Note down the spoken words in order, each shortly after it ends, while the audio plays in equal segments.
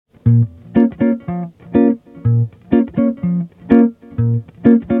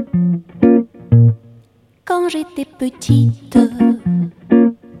Quand j'étais petite,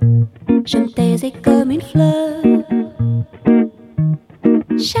 je me taisais comme une fleur.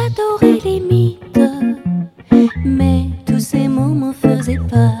 J'adorais les mythes, mais tous ces mots m'en faisaient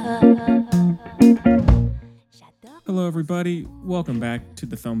peur. Hello, everybody. Welcome back to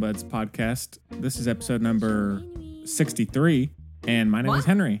the Film Buds podcast. This is episode number 63, and my name is What?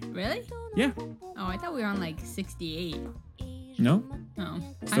 Henry. Really? Yeah. Oh, I thought we were on like 68. No? Oh,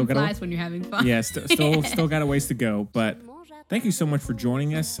 Still time gotta- flies when you're having fun. Yeah, still got a ways to go, but thank you so much for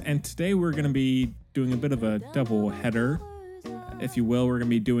joining us. And today we're going to be doing a bit of a double header, if you will. We're going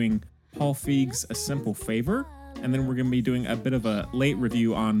to be doing Paul Feig's A Simple Favor, and then we're going to be doing a bit of a late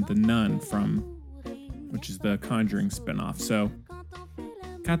review on The Nun which is the Conjuring spinoff. So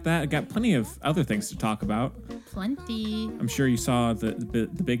got that. Got plenty of other things to talk about. Plenty. I'm sure you saw the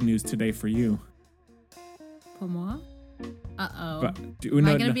big news today for you. Pour moi? Uh-oh. But Am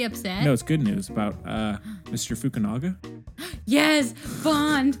I going to be upset? No, it's good news about Mr. Fukunaga. Yes!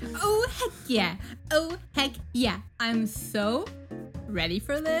 Bond! Oh, heck yeah! Oh, heck yeah! I'm so ready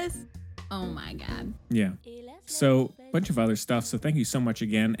for this. Oh my god. Yeah. So, bunch of other stuff. So, thank you so much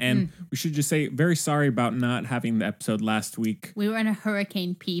again. And we should just say, very sorry about not having the episode last week. We were in a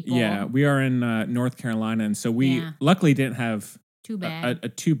hurricane, people. Yeah, we are in North Carolina, and so we luckily didn't have Too bad. a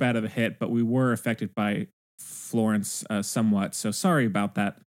too bad of a hit, but we were affected by Florence somewhat. So, sorry about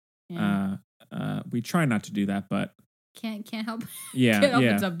that. Yeah. We try not to do that, but Can't help. yeah, Can't help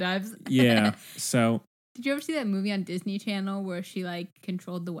yeah, it sometimes. yeah. So, Did you ever see that movie on Disney Channel where she like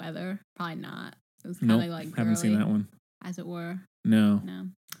controlled the weather? Probably not. It was kind nope, of like haven't seen girly, that one. as it were. No. No,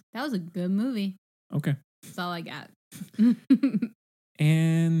 that was a good movie. Okay. That's all I got.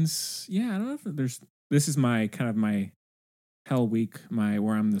 And yeah, I don't know if this is my kind of my hell week,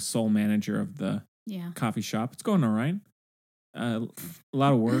 where I'm the sole manager of the Yeah. coffee shop. It's going all right. A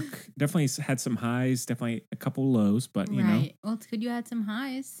lot of work. Definitely had some highs, definitely a couple lows, but you know, Right. Well, it's good you had some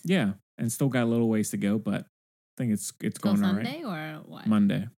highs. yeah, and still got a little ways to go, but I think it's Till going all right. Sunday or what?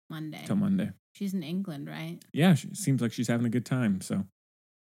 Monday Monday. till Monday. She's in England, right? Yeah, seems like she's having a good time. So,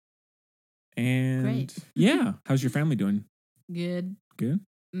 and Great. yeah, how's your family doing? Good. Good,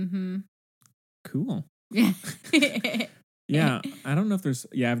 Mm-hmm. cool. Yeah. Yeah, I don't know if there's.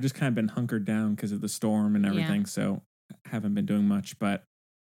 Yeah, I've just kind of been hunkered down because of the storm and everything, so haven't been doing much. But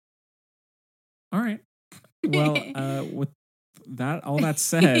all right. Well, with all that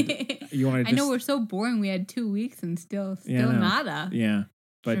said, you want to? I know we're so boring. We had 2 weeks and still Yeah, I know. nada. Yeah,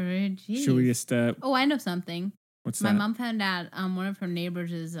 but Sure, should we geez. just? Oh, I know something. What's My that? mom found out one of her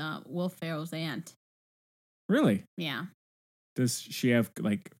neighbors is Will Ferrell's aunt. Really? Yeah. Does she have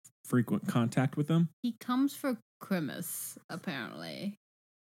like frequent contact with them? He comes for Christmas, apparently.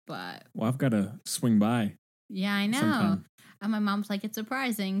 But Well, I've got to swing by yeah, I know. sometime. And my mom's like, it's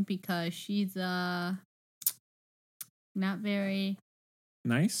surprising because she's not very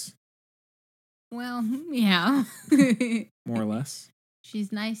Nice, well, yeah. more or less.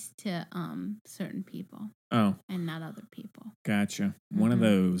 She's nice to certain people Oh, and not other people. gotcha. One of Mhm.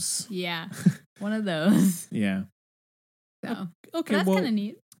 those. Yeah. One of those. Yeah. So Okay. that's Well, kind of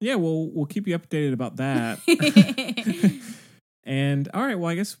neat. yeah. We'll keep you updated about that. And all right, well,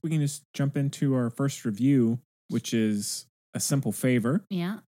 I guess we can just jump into our first review, which is A Simple Favor.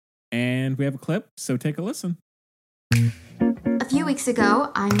 Yeah. And we have a clip, so take a listen. A few weeks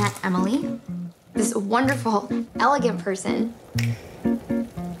ago, I met Emily, this wonderful, elegant person.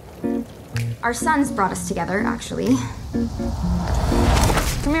 Our sons brought us together, actually.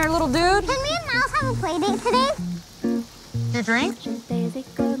 Come here, little dude. Can me and Miles have a play date today? You drink?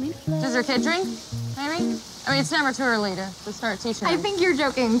 Does your kid drink? Maybe? I mean, it's never too early to start teaching I them. think you're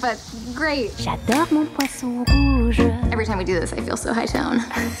joking, but great. J'adore mon poisson rouge. Every time we do this, I feel so high tone.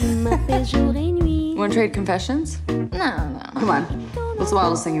 Il m'appelle jour et nuit. Want to trade confessions? No. Come on. What's the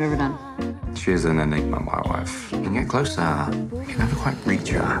wildest thing you've ever done? She's an enigma, my wife. You can get close to her. You can never quite reach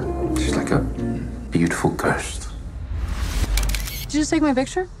her. She's like a beautiful ghost. Did you just take my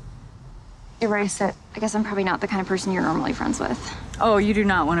picture? Erase it. I guess I'm probably not the kind of person you're normally friends with. Oh, you do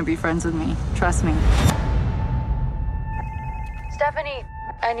not want to be friends with me. Trust me. Stephanie,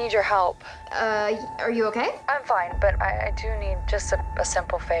 I need your help. Are you okay? I'm fine, but I do need just a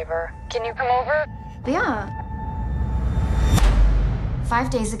simple favor. Can you come over? Yeah. 5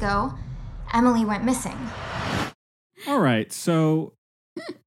 days ago, Emily went missing. All right, so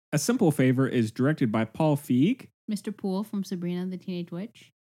A Simple Favor is directed by Paul Feig, Mr. Poole from Sabrina the Teenage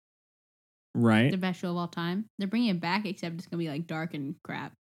Witch. right? The best show of all time. They're bringing it back, except it's going to be like dark and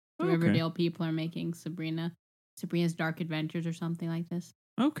crap. The Okay. Riverdale people are making Sabrina's Dark Adventures or something like this.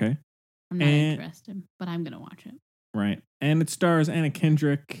 Okay. I'm not And- interested, but I'm gonna watch it. Right. And it stars Anna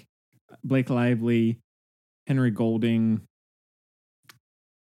Kendrick, Blake Lively, Henry Golding.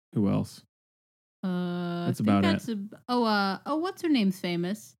 Who else? That's about it. What's her name's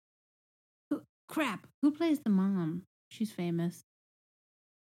famous? Crap. Who plays the mom? She's famous.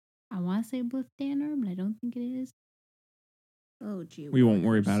 I want to say Bliss Danner, but I don't think it is. Oh, gee. We won't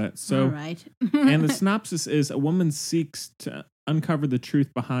worry about it. So, All right. and the synopsis is: a woman seeks to uncover the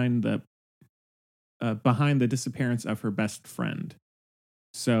truth behind the disappearance of her best friend.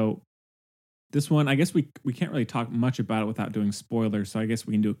 So, this one, I guess we can't really talk much about it without doing spoilers. So, I guess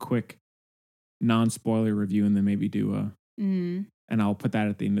we can do a quick non-spoiler review and then maybe do a. And I'll put that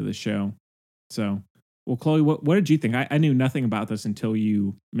at the end of the show. So, well, Chloe, what did you think? I knew nothing about this until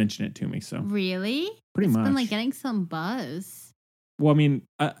you mentioned it to me. So, Really? Pretty It's much. been like getting some buzz. well, I mean,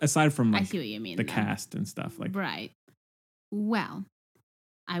 aside from I like see what you mean. the though. cast and stuff, like Right. Well,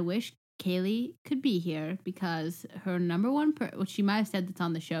 I wish Kaylee could be here because her number one, well, she might have said this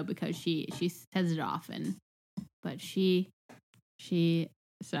on the show because she says it often, but sorry,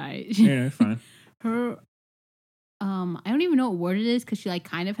 yeah, fine. her, I don't even know what word it is because she like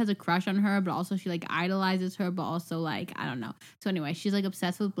kind of has a crush on her, but also she like idolizes her, but also like, I don't know. So anyway, she's like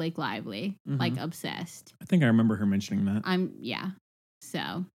obsessed with Blake Lively, like obsessed. I think I remember her mentioning that. Yeah.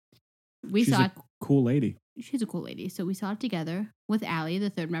 So we She's saw a cool lady. she's a cool lady. So we saw it together with Allie, the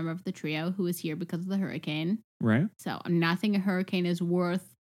third member of the trio, who was here because of the hurricane. Right? So I'm not saying a hurricane is worth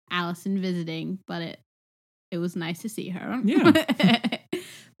Allison visiting, but it was nice to see her. Yeah.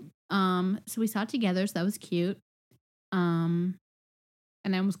 So we saw it together, so that was cute. And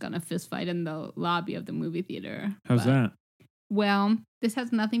I almost got in a fist fight in the lobby of the movie theater. How's but- that? Well, this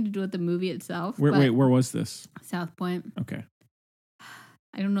has nothing to do with the movie itself. Wait, but where was this? South Point. Okay.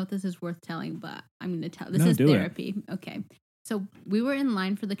 I don't know if this is worth telling, but I'm going to tell. This No, is do it. therapy. Okay. So we were in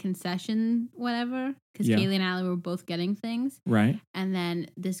line for the concession, whatever, because Yeah. Kaylee and Allie were both getting things. Right. And then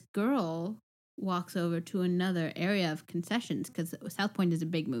this girl walks over to another area of concessions because South Point is a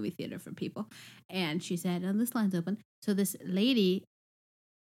big movie theater for people. And she said, oh, this line's open. So this lady,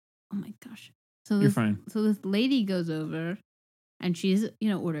 oh my gosh. So You're fine. So this lady goes over and she's,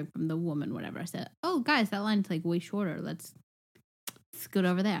 ordering from the woman, whatever. I said, oh, guys, that line's like way shorter. Let's scoot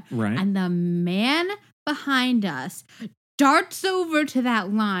over there. Right. And the man behind us darts over to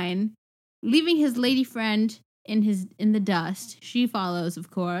that line, leaving his lady friend in the dust. She follows, of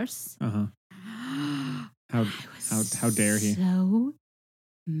course. Uh-huh. How dare he? So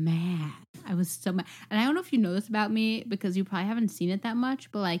mad. I was so mad. And I don't know if you know this about me because you probably haven't seen it that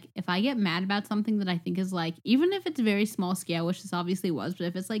much, but like if I get mad about something that I think is like, even if it's very small scale, which this obviously was, but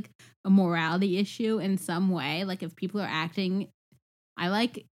if it's like a morality issue in some way, like if people are acting, I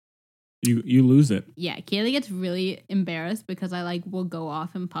like, You lose it. yeah, Kaylee gets really embarrassed because I like will go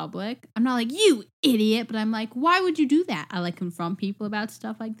off in public. I'm not like, you idiot, but I'm like, why would you do that? I like confront people about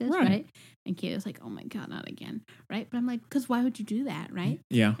stuff like this, right? And Kaylee's like, oh my God, not again, right? But I'm like, because why would you do that, right?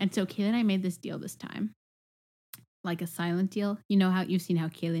 Yeah. And so Kaylee and I made this deal this time, like a silent deal. You know how you've seen how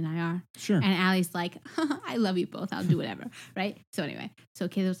Kaylee and I are. Sure. And Allie's like, I love you both. I'll do whatever, right? So anyway, so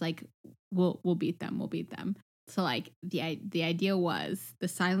Kaylee was like, we'll beat them. We'll beat them. So like the idea was, the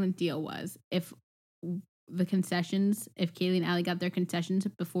silent deal was, if the concessions, if Kaylee and Allie got their concessions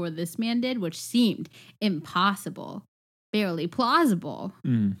before this man did, which seemed impossible, barely plausible,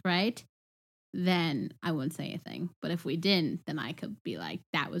 right? Then I wouldn't say anything. But if we didn't, then I could be like,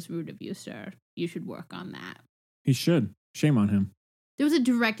 that was rude of you, sir. You should work on that. He should. Shame on him. There was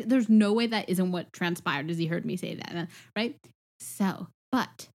there's no way that isn't what transpired as he heard me say that, right? So,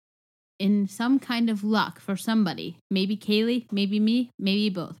 but in some kind of luck for somebody, maybe Kaylee, maybe me, maybe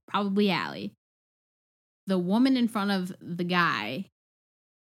both, probably Allie, the woman in front of the guy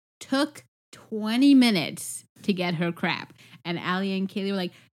took 20 minutes to get her crap. And Allie and Kaylee were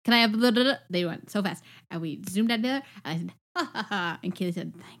like, can I have blah, blah, blah? They went so fast. And we zoomed out together. And I said, ha, ha, ha. And Kaylee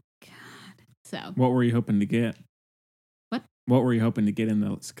said, thank God. So, What were you hoping to get? What? What were you hoping to get in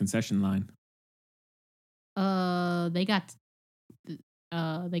the concession line? they got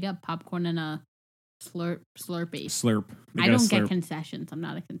popcorn and a Slurpee. Slurp. They I got a don't get slurp. concessions. I'm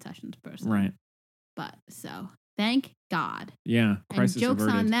not a concessions person. Right. But so thank God. Yeah. And Crisis joke's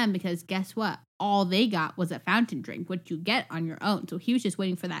averted. on them because guess what? All they got was a fountain drink, which you get on your own. So he was just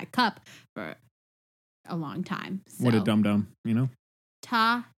waiting for that cup for a long time. So, What a dum-dum, you know?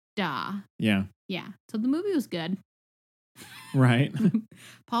 Ta-da. Yeah. Yeah. So the movie was good. Right.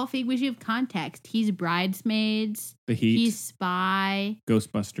 Paul Feig, we should have context. He's Bridesmaids. The Heat. He's Spy.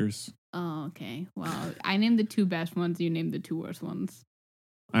 Ghostbusters. Oh, okay. Well, I named the two best ones. You named the two worst ones.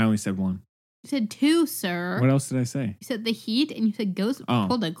 I only said one. You said 2, sir. What else did I say? You said The Heat, and you said Ghost. Oh.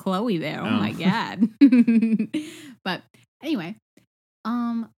 Pulled a Chloe there. Oh, Oh. my God. But anyway,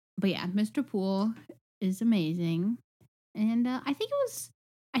 but yeah, Mr. Poole is amazing. And I think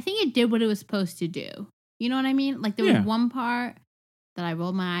it did what it was supposed to do. You know what I mean? Like, there Yeah. was one part that I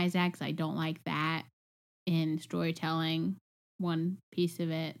rolled my eyes at because I don't like that in storytelling. One piece of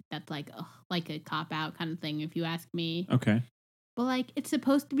it that's like a cop-out kind of thing, if you ask me. Okay. But, like, it's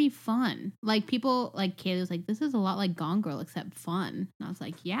supposed to be fun. Like, people, like, Kaylee was like, this is a lot like Gone Girl, except fun. And I was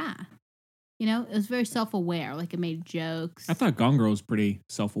like, yeah. You know, it was very self-aware. Like, it made jokes. I thought Gone Girl was pretty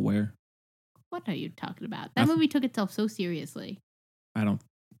self-aware. What are you talking about? That movie took itself so seriously. I don't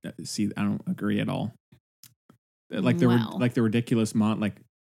agree at all. Like there Well. were like the ridiculous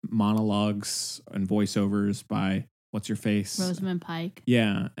monologues and voiceovers by what's your face? Rosamund Pike.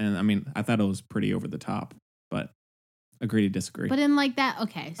 Yeah, and I mean, I thought it was pretty over the top, but agree to disagree. But in like that,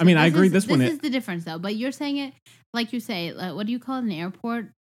 okay. I mean, I agree. This is the difference, though. But you're saying it, like you say, what do you call it, an airport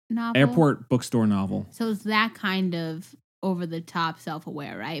novel? Airport bookstore novel. So it's that kind of over the top,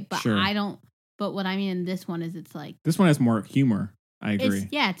 self-aware, right? But Sure. But what I mean in this one is it's like, This one has more humor. I agree.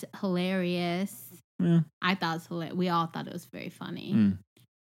 it's hilarious. Yeah. I thought it was hilarious. We all thought it was very funny.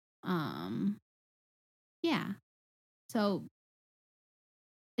 Yeah. So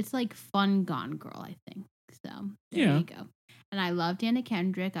it's like fun Gone Girl, I think. So there you go. And I loved Anna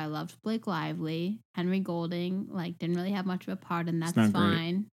Kendrick. I loved Blake Lively. Henry Golding, like, didn't really have much of a part, and that's not great.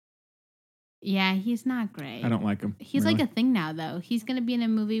 fine. Yeah, he's not great. I don't like him. He's really. like a thing now, though. He's going to be in a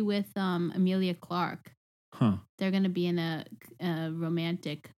movie with Emilia Clarke. Huh. They're going to be in a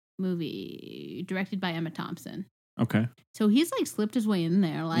romantic movie directed by Emma Thompson. Okay. So he's like slipped his way in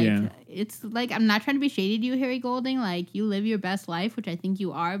there. Like, Yeah. It's like, I'm not trying to be shady to you, Harry Golding. Like, you live your best life, which I think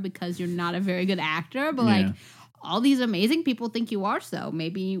you are because you're not a very good actor. But like, all these amazing people think you are. So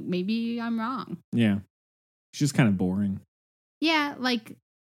maybe I'm wrong. Yeah. She's just kind of boring. Yeah, like,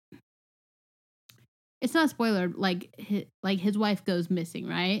 it's not a spoiler. Like his wife goes missing,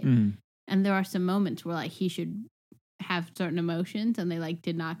 right? Mm. And there are some moments where like he should have certain emotions, and they like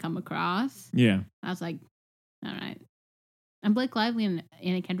did not come across. Yeah. I was like, all right. And Blake Lively and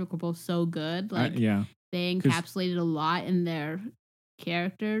Anna Kendrick were both so good. Like, yeah. they encapsulated a lot in their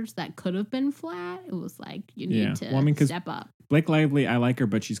characters that could have been flat. It was like, you need to step up. Blake Lively, I like her,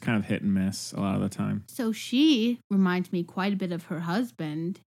 but she's kind of hit and miss a lot of the time. So she reminds me quite a bit of her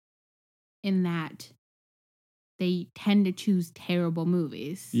husband in that they tend to choose terrible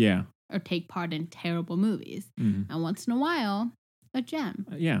movies. Yeah. Or take part in terrible movies. Mm-hmm. And once in a while, a gem.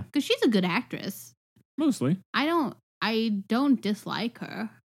 Yeah. Because she's a good actress. Mostly. I don't dislike her.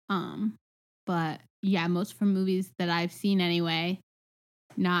 But yeah, most of her movies that I've seen anyway,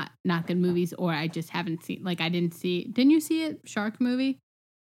 not good movies, or I just haven't seen. Like, I didn't see. Didn't you see it? Shark movie?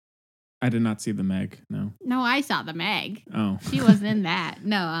 I did not see The Meg. No. No, I saw The Meg. Oh. She wasn't in that.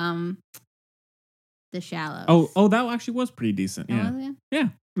 No. The Shallows. Oh, that actually was pretty decent. Oh, Yeah. was it? Yeah.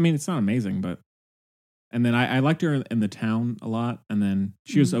 I mean, it's not amazing, but. And then I liked her in The Town a lot, and then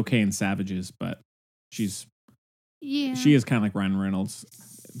she was okay in Savages, but she is kind of like Ryan Reynolds.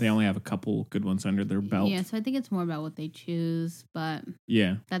 They only have a couple good ones under their belt. Yeah, so I think it's more about what they choose, but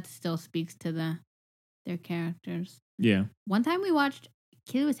yeah, that still speaks to their characters. Yeah. One time we watched,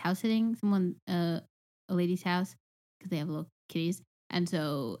 Kaylee was house sitting a lady's house because they have little kitties, and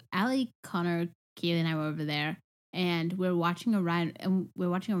so Allie, Connor, Kaylee, and I were over there, and we were watching a Ryan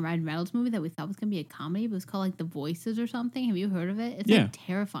Reynolds movie that we thought was gonna be a comedy, but it was called like The Voices or something. Have you heard of it? It's like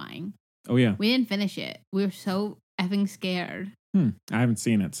terrifying. Oh yeah. We didn't finish it. We were so effing scared. I haven't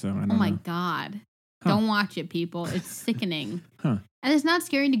seen it, so I don't know. Oh my God. Huh. Don't watch it, people. It's sickening. Huh. And it's not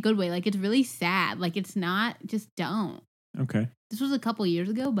scary in a good way. Like, it's really sad. Like, it's not, just don't. Okay. This was a couple years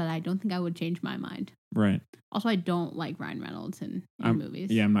ago, but I don't think I would change my mind. Right. Also, I don't like Ryan Reynolds in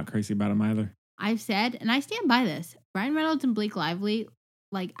movies. Yeah, I'm not crazy about him either. I've said, and I stand by this, Ryan Reynolds and Blake Lively,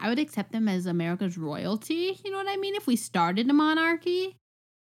 like, I would accept them as America's royalty. You know what I mean? If we started a monarchy.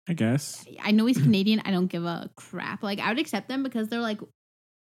 I guess. I know he's Canadian. I don't give a crap. Like, I would accept them because they're, like,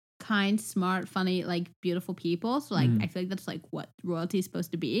 kind, smart, funny, like, beautiful people. So, like, I feel like that's, like, what royalty is supposed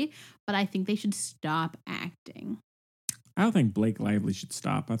to be. But I think they should stop acting. I don't think Blake Lively should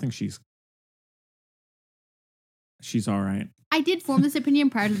stop. I think she's all right. I did form this opinion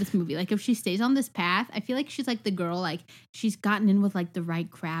prior to this movie. Like, if she stays on this path, I feel like she's, like, the girl, like, she's gotten in with, like, the right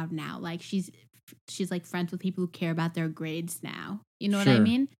crowd now. Like, she's like friends with people who care about their grades now. You know what I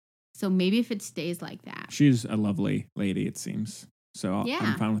mean? So maybe if it stays like that. She's a lovely lady, it seems. So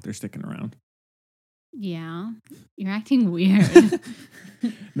I'm fine with her sticking around. Yeah. You're acting weird.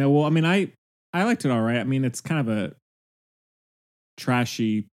 No, well, I mean, I liked it all right. I mean, it's kind of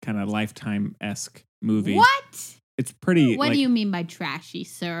trashy kind of Lifetime-esque movie. What? It's pretty. What like, do you mean by trashy,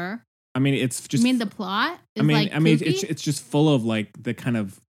 sir? I mean, it's just. You mean the plot? Is I mean, kooky? it's just full of like the kind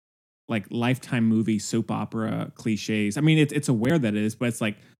of like Lifetime movie soap opera cliches. I mean, it's aware that it is, but it's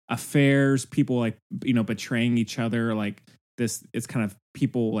like affairs, people like betraying each other, like this. It's kind of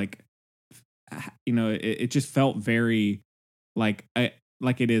people like it just felt very like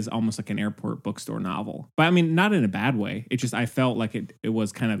it is almost like an airport bookstore novel. But I mean, not in a bad way. It just I felt like it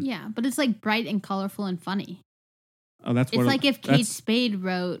was kind of Yeah, but it's like bright and colorful and funny. Oh, that's It's what like if Kate that's- Spade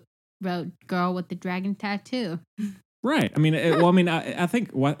wrote Girl with the Dragon Tattoo. Right. I mean, I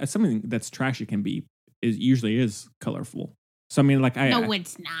think something that's trashy usually is colorful. So I mean, like No,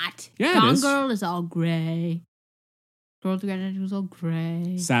 it's not. Yeah, it Gone is. Girl is all gray. Girl with the Dragon Tattoo is all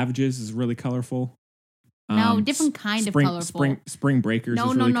gray. Savages is really colorful. No, different kind of colorful. Spring Breakers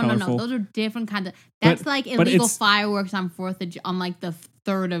No, is really no. colorful. Those are different kinds of. That's like but illegal it's- fireworks on on like the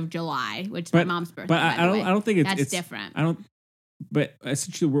 3rd of July, which is my mom's birthday. But I don't think that's it's different. I don't. But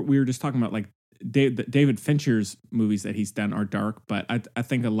essentially, we were just talking about like David Fincher's movies that he's done are dark, but I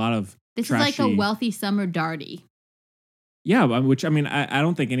think a lot of This trashy, is like a wealthy summer Darty. Yeah, which I mean, I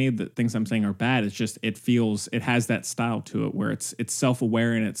don't think any of the things I'm saying are bad. It's just it has that style to it where it's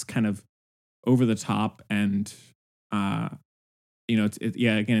self-aware and it's kind of over the top and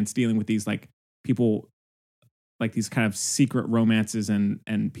it's dealing with these like people like these kind of secret romances and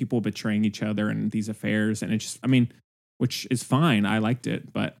people betraying each other and these affairs and it just which is fine. I liked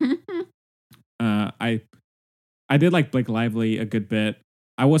it, but I did like Blake Lively a good bit.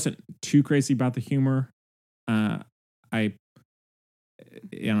 I wasn't too crazy about the humor. I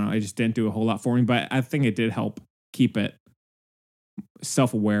just didn't do a whole lot for me, but I think it did help keep it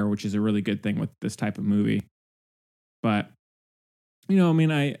self-aware, which is a really good thing with this type of movie. But it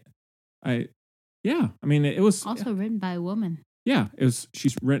was Also written by a woman,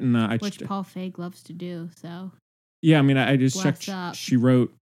 she's written which Paul Feig loves to do. So yeah, I mean, I just Bless checked. up. She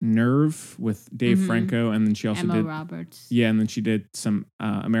wrote Nerve with Dave Mhm. Franco, and then she also Emma did Roberts. Yeah, and then she did some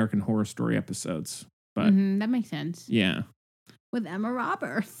American Horror Story episodes. But That makes sense. yeah, With Emma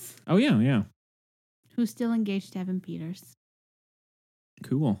Roberts, oh yeah, who's still engaged to Evan Peters.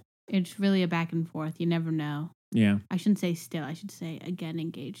 cool. It's really a back and forth. You never know. Yeah, I shouldn't say still. I should say again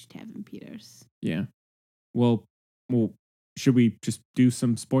engaged to Evan Peters. yeah. Well, should we just do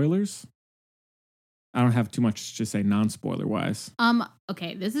some spoilers? I don't have too much to say non-spoiler wise.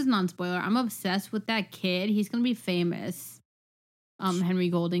 Okay, this is non-spoiler. I'm obsessed with that kid. He's gonna be famous. Henry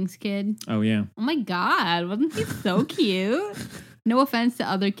Golding's kid. Oh yeah. Oh my god, wasn't he so cute? No offense to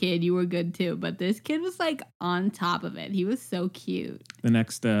other kid, you were good too, but this kid was like on top of it. He was so cute. The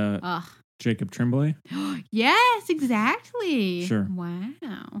next Ugh. Jacob Tremblay. Yes, exactly. Sure.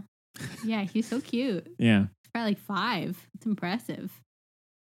 Wow. Yeah, he's so cute. Yeah. He's probably like 5. It's impressive.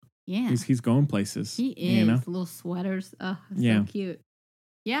 Yeah. He's going places. He is. You know? Little sweaters. Oh, Yeah. so cute.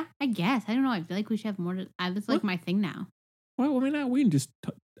 Yeah, I guess. I don't know. I feel like we should have more. That's like my thing now. Well, I mean, we can just.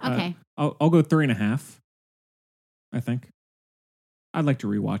 Okay. I'll go 3.5. I think. I'd like to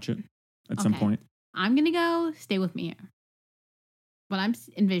rewatch it at some Okay. point. I'm going to go stay with me here. What I'm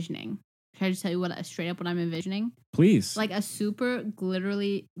envisioning. Should I just tell you straight up what I'm envisioning? Please. Like a super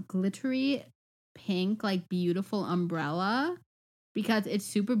glittery pink, like beautiful umbrella. Because it's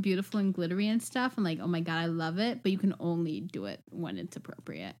super beautiful and glittery and stuff. And like, oh my God, I love it. But you can only do it when it's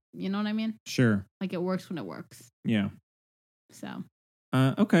appropriate. You know what I mean? Sure. Like it works when it works. Yeah. So.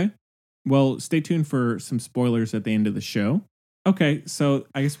 Okay. Well, stay tuned for some spoilers at the end of the show. Okay, so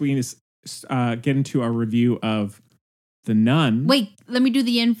I guess we can just get into our review of The Nun. Wait, let me do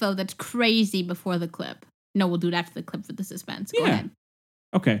the info that's crazy before the clip. No, we'll do it after the clip for the suspense. Go ahead.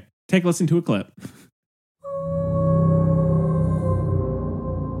 Okay, take a listen to a clip.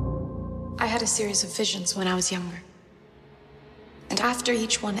 I had a series of visions when I was younger. And after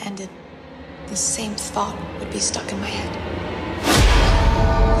each one ended, the same thought would be stuck in my head.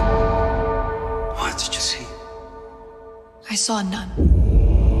 What did you see? I saw a nun.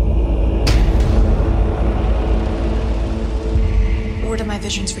 Word of my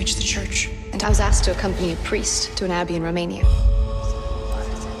visions reached the church, and I was asked to accompany a priest to an abbey in Romania.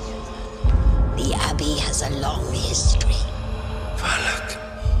 The abbey has a long history.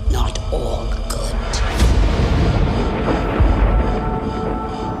 Valak. Not all good.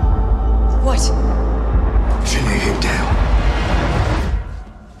 What? Sinead Dale.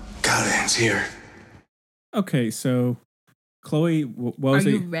 Callahan's here. Okay, so Chloe, what was Are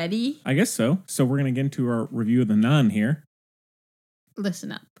it? you ready? I guess so. So we're going to get into our review of The Nun here.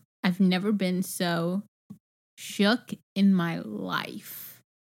 Listen up. I've never been so shook in my life.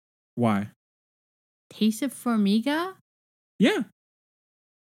 Why? Taste of Formiga? Yeah.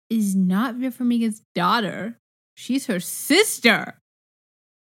 is not Vera Farmiga's daughter. She's her sister.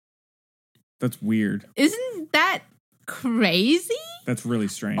 That's weird. Isn't that crazy? That's really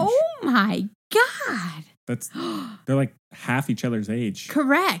strange. Oh my God. They're like half each other's age.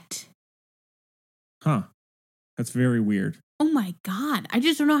 Correct. Huh. That's very weird. Oh my God. I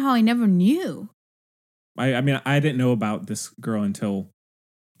just don't know how I never knew. I mean, I didn't know about this girl until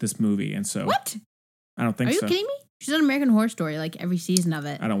this movie, and so What? I don't think so. Are you kidding me? She's on American Horror Story, like every season of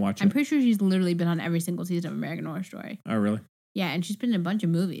it. I don't watch it. I'm pretty sure she's literally been on every single season of American Horror Story. Oh, really? Yeah, and she's been in a bunch of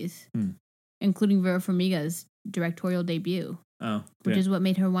movies, including Vera Farmiga's directorial debut. Oh, which is what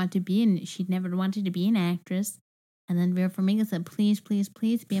made her want to be in. She'd never wanted to be an actress, and then Vera Farmiga said, "Please, please,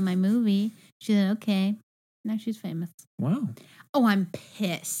 please, be in my movie." She said, "Okay." Now she's famous. Wow. Oh, I'm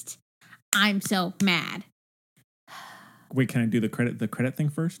pissed. I'm so mad. Wait, can I do the credit thing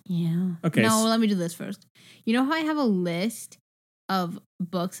first? Yeah. Okay. No, let me do this first. You know how I have a list of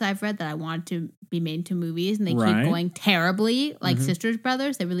books I've read that I want to be made into movies, and they keep going terribly, like Sisters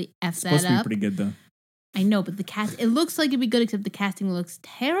Brothers. They really F that up. Supposed to be pretty good though. I know, but the cast, it looks like it'd be good, except the casting looks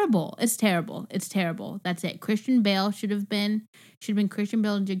terrible. It's terrible. It's terrible. That's it. Christian Bale should have been Christian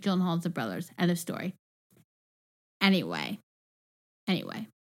Bale and Jake Gyllenhaal as the brothers. End of story. Anyway.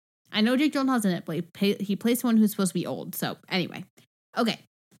 I know Jake Gyllenhaal's in it, but he plays someone who's supposed to be old. So, anyway. Okay.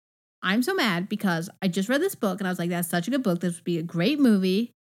 I'm so mad because I just read this book and I was like, that's such a good book. This would be a great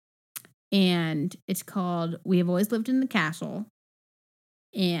movie. And it's called We Have Always Lived in the Castle.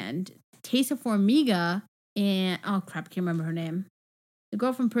 And Taissa Farmiga and, oh crap, I can't remember her name. The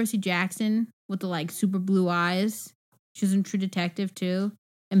girl from Percy Jackson with the like super blue eyes. She was in True Detective too.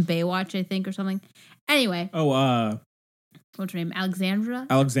 And Baywatch, I think, or something. Anyway. Oh, what's her name? Alexandra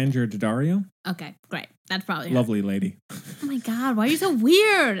Daddario? Okay, great. That's probably her. Lovely lady. Oh my God, why are you so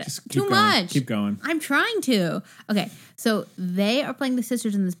weird? Too much. Keep going. I'm trying to. Okay, so they are playing the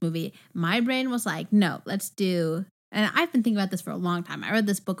sisters in this movie. My brain was like, no, let's do... And I've been thinking about this for a long time. I read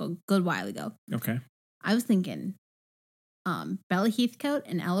this book a good while ago. Okay. I was thinking Bella Heathcote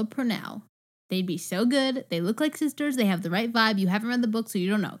and Ella Purnell. They'd be so good. They look like sisters. They have the right vibe. You haven't read the book, so you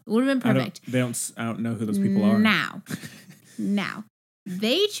don't know. It would have been perfect. I don't know who those people are. Now,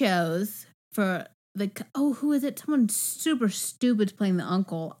 they chose for who is it? Someone super stupid's playing the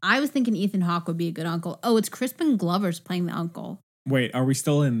uncle. I was thinking Ethan Hawke would be a good uncle. Oh, it's Crispin Glover's playing the uncle. Wait, are we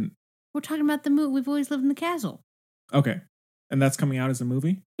still in? We're talking about the movie We've Always Lived in the Castle. Okay. And that's coming out as a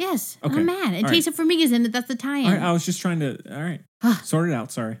movie? Yes. Okay. I'm mad. And All Taissa Farmiga's in it. That's the tie-in. All right, I was just trying to... All right. Sort it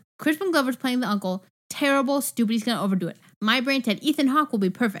out. Sorry. Crispin Glover's playing the uncle. Terrible. Stupid. He's going to overdo it. My brain said Ethan Hawke will be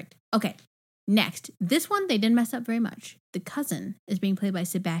perfect. Okay. Next. This one, they didn't mess up very much. The cousin is being played by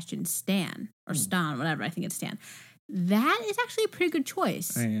Sebastian Stan. Or Stan, whatever. I think it's Stan. That is actually a pretty good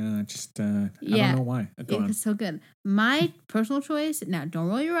choice. I don't know why. Go on. It's so good. My personal choice, now don't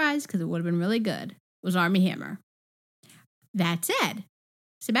roll your eyes because it would have been really good, was Armie Hammer. That said,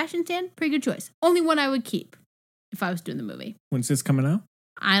 Sebastian Stan, pretty good choice. Only one I would keep if I was doing the movie. When's this coming out?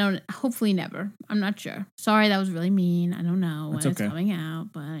 Hopefully never. I'm not sure. Sorry, that was really mean. I don't know when it's coming out,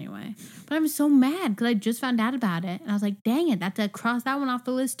 but anyway. But I'm so mad because I just found out about it. And I was like, dang it, that's cross that one off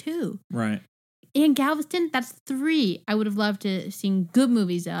the list too. Right. And Galveston, that's 3 I would have loved to seen good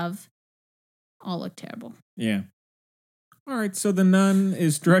movies of. All look terrible. Yeah. All right, so The Nun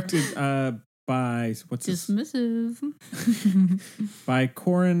is directed by Dismissive. by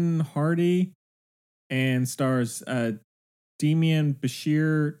Corin Hardy and stars Demian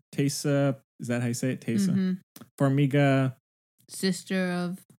Bashir, Taissa, is that how you say it? Taissa. Farmiga, sister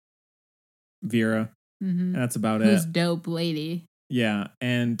of Vera. And that's about Who's dope lady. Yeah,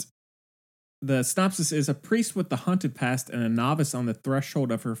 and the synopsis is: a priest with the haunted past and a novice on the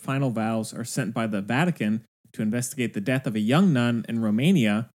threshold of her final vows are sent by the Vatican to investigate the death of a young nun in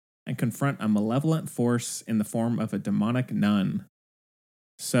Romania and confront a malevolent force in the form of a demonic nun.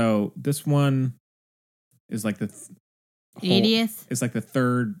 So this one is like the 80th. It's like the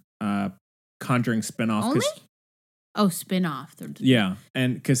third Conjuring spinoff. Only? Oh, spinoff. Yeah,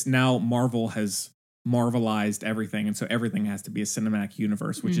 and because now Marvel has Marvelized everything, and so everything has to be a cinematic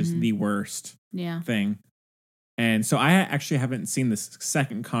universe, which is the worst thing. And so I actually haven't seen this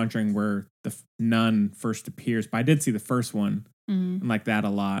second Conjuring where the nun first appears, but I did see the first one and like that a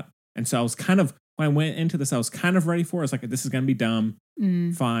lot. And so I was kind of, when I went into this, I was kind of ready for it. I was like, this is going to be dumb.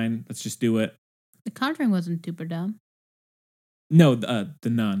 Fine, let's just do it. The Conjuring wasn't super dumb. No, the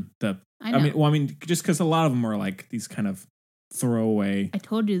nun. I mean, just because a lot of them are like these kind of throwaway. I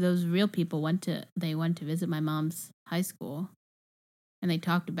told you those real people went to visit my mom's high school, and they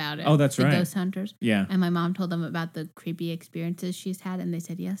talked about it. Oh, that's right. The ghost hunters. Yeah. And my mom told them about the creepy experiences she's had, and they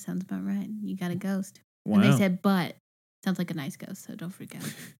said, "Yeah, sounds about right. You got a ghost." Wow. And they said, "But Sounds like a nice ghost, so don't freak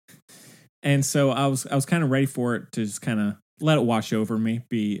out. And so I was kind of ready for it to just kind of let it wash over me,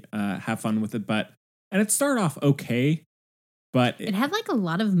 have fun with it. And it started off okay, but it had like a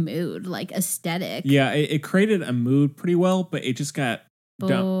lot of mood, like aesthetic. Yeah, it created a mood pretty well, but it just got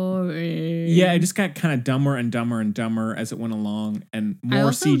boring. Yeah, it just got kind of dumber and dumber and dumber as it went along, and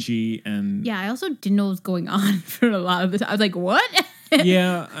more CG. And I also didn't know what was going on for a lot of this. I was like, what?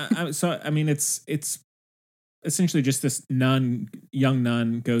 So I mean, it's essentially just this young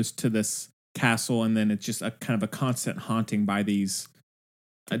nun goes to this castle, and then it's just a kind of a constant haunting by these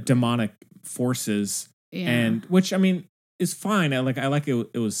demonic forces, and which I mean is fine. I like it.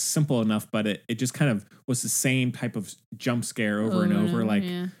 It was simple enough, but it just kind of was the same type of jump scare over and over, like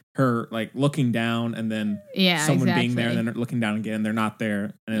her like looking down and then someone being there, and then looking down again, and they're not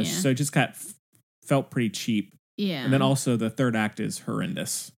there, and so it just felt pretty cheap. Yeah, and then also the third act is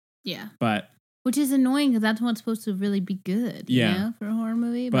horrendous. Yeah, but. Which is annoying because that's what's supposed to really be good, you know, for a horror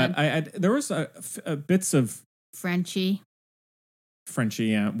movie. But I there was a bits of Frenchie,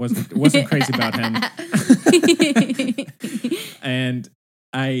 wasn't crazy about him. And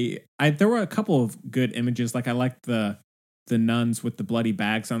I there were a couple of good images. Like I liked the nuns with the bloody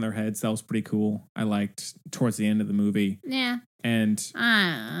bags on their heads. That was pretty cool. I liked towards the end of the movie. Yeah, and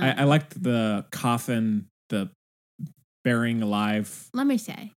I liked the coffin, the burying alive. Let me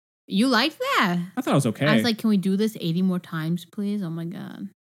say. You liked that? I thought it was okay. I was like, can we do this 80 more times, please? Oh my God.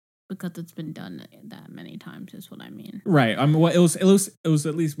 Because it's been done that many times is what I mean. Right. I mean, well, it was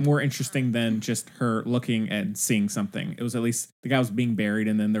at least more interesting than just her looking and seeing something. It was at least the guy was being buried,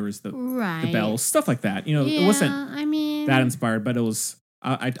 and then there was the bells, stuff like that. You know, it wasn't that inspired, but it was,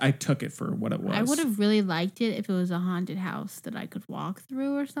 I took it for what it was. I would have really liked it if it was a haunted house that I could walk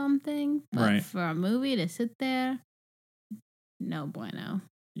through or something. But for a movie to sit there, no bueno.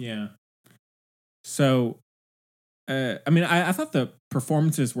 Yeah. So, I mean, I thought the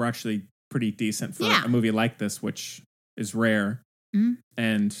performances were actually pretty decent for a movie like this, which is rare. Mm-hmm.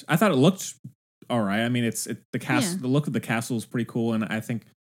 And I thought it looked all right. I mean, the cast, the look of the castle is pretty cool, and I think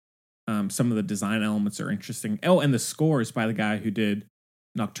some of the design elements are interesting. Oh, and the score is by the guy who did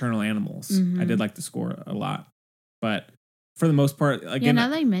Nocturnal Animals. Mm-hmm. I did like the score a lot, but for the most part, again, now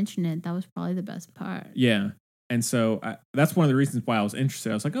that you mention it, that was probably the best part. Yeah. And so that's one of the reasons why I was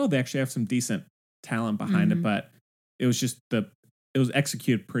interested. I was like, oh, they actually have some decent talent behind it, but it was just it was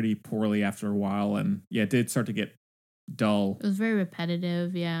executed pretty poorly after a while, and it did start to get dull. It was very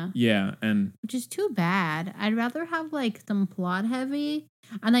repetitive, Yeah, and which is too bad. I'd rather have like some plot heavy.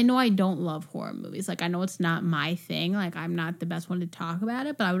 And I know I don't love horror movies. Like I know it's not my thing. Like I'm not the best one to talk about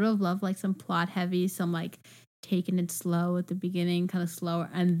it, but I would have loved like some plot heavy, some like taking it slow at the beginning, kind of slower,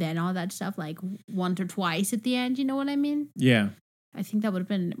 and then all that stuff like once or twice at the end. You know what I mean? Yeah. I think that would have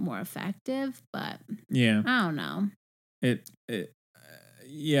been more effective, but I don't know.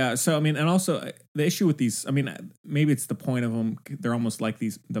 Yeah. So I mean, and also the issue with these, I mean, maybe it's the point of them. They're almost like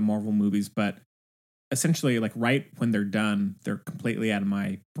the Marvel movies, but essentially, like right when they're done, they're completely out of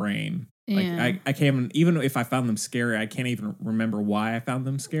my brain. Like I can't even if I found them scary, I can't even remember why I found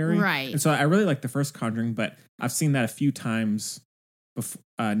them scary. Right. And so I really like the first Conjuring, but I've seen that a few times before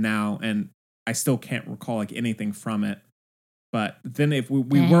now, and I still can't recall like anything from it. But then if we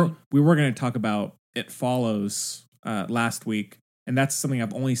were going to talk about It Follows last week, and that's something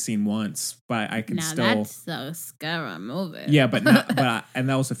I've only seen once, but I can that's a scary movie. Yeah, but and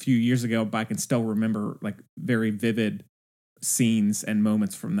that was a few years ago, but I can still remember like very vivid scenes and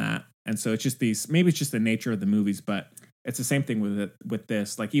moments from that. And so it's just maybe it's just the nature of the movies, but it's the same thing with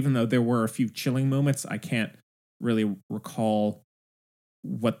this. Like, even though there were a few chilling moments, I can't really recall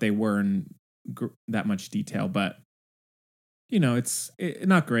what they were in that much detail, but you know, it's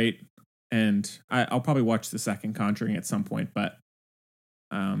not great. And I'll probably watch the second Conjuring at some point, but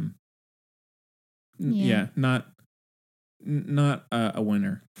not a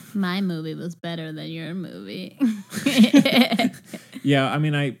winner. My movie was better than your movie. Yeah, I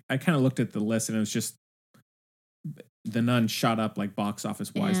mean, I kind of looked at the list, and it was just The Nun shot up like box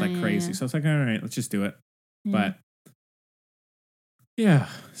office wise like crazy. So I was like, all right, let's just do it. Yeah. But yeah,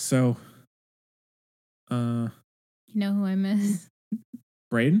 so you know who I miss?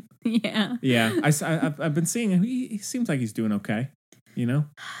 Braden? Yeah. I've been seeing him. He seems like he's doing okay. You know?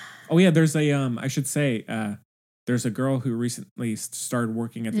 Oh yeah, there's I should say there's a girl who recently started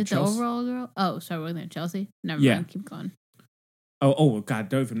working at the Chelsea. The overall girl? Oh, started working at Chelsea? Never mind. Keep going. Oh God,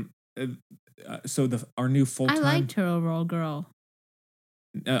 don't even. So our new full-time. I liked her overall girl.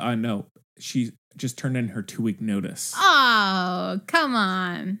 No, she just turned in her 2-week notice. Oh, come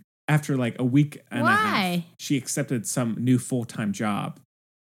on. After like a week and Why? a half, she accepted some new full-time job.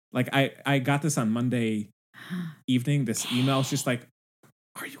 Like I got this on Monday evening, this email is just like,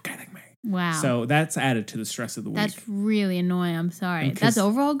 are you kidding me? Wow. So that's added to the stress of the week. That's really annoying. I'm sorry. And That's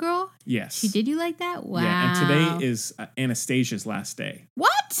Overall Girl? Yes. She did you like that? Wow. Yeah, and today is Anastasia's last day.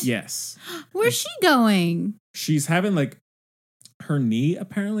 What? Yes. Where's she going? She's having like, her knee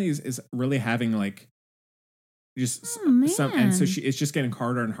apparently is really having like, just some, and so it's just getting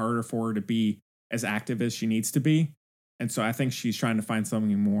harder and harder for her to be as active as she needs to be. And so I think she's trying to find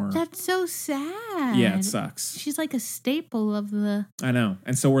something more. That's so sad. Yeah, it sucks. She's like a staple of the. I know.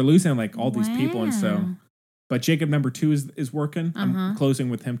 And so we're losing like all these people. And so, but Jacob number 2 is working. I'm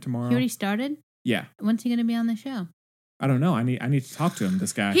closing with him tomorrow. He already started? Yeah. When's he going to be on the show? I don't know. I need to talk to him,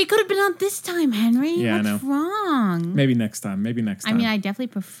 this guy. He could have been on this time, Henry. Yeah, What's I know. wrong? Maybe next time. I mean, I definitely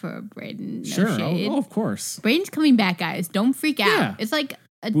prefer Braden. No sure. shade. Oh, of course. Braden's coming back, guys. Don't freak out. Yeah. It's like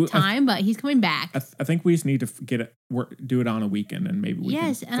a time, but he's coming back. I think we just need to do it on a weekend, and maybe we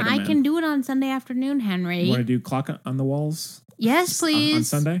yes, can and I can do it on Sunday afternoon, Henry. You want to do Clock on the Walls? Yes, please. On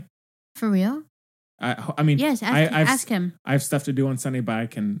Sunday? For real? I mean, yes. Ask him. I have stuff to do on Sunday, but I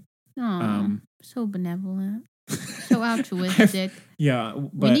can. So benevolent, so altruistic. Yeah,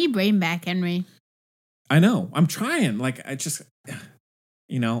 but we need Braden back, Henry. I know. I'm trying. Like, I just,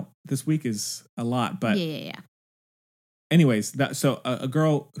 this week is a lot, but yeah. Anyways, so a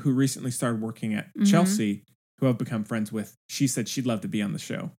girl who recently started working at Chelsea, who I've become friends with, she said she'd love to be on the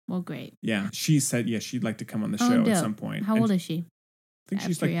show. Well, great. Yeah, she said she'd like to come on the show at some point. How old is she? I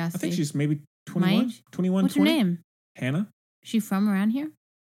think she's maybe 21. My age? 21. What's 20? her name? Hannah. She from around here?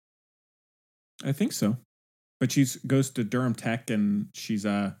 I think so, but she goes to Durham Tech, and she's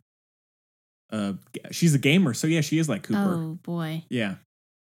a gamer. So yeah, she is like Cooper. Oh boy. Yeah,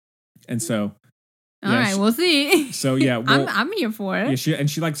 and so. All right, we'll see. So yeah, I'm here for it. Yeah,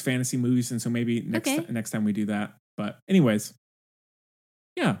 she likes fantasy movies, and so maybe next time we do that. But anyways,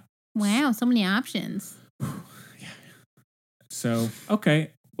 yeah. Wow, so many options. Yeah. So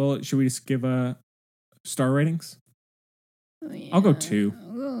okay, well, should we just give star ratings? Yeah. I'll go 2.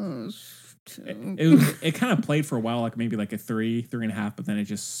 It kind of played for a while, like maybe like a 3.5, but then it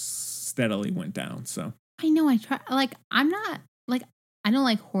just steadily went down. So I know I try. Like I'm not like. I don't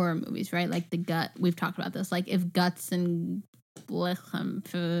like horror movies, right? Like the Gut. We've talked about this. Like if Guts and Blechem,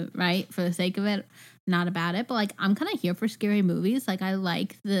 for the sake of it, not about it. But like I'm kind of here for scary movies. Like I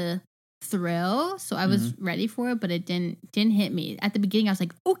like the thrill, so I was ready for it, but it didn't hit me at the beginning. I was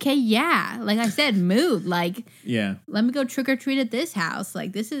like, okay, yeah. Like I said, mood. Like yeah. Let me go trick or treat at this house.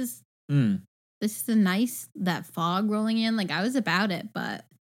 Like this is a nice that fog rolling in. Like I was about it, but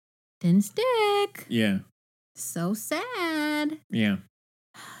didn't stick. Yeah. So sad. Yeah.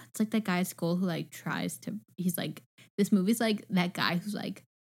 It's like that guy at school who like tries to. He's like, this movie's like that guy who's like,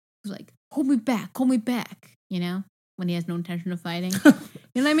 hold me back. You know, when he has no intention of fighting. You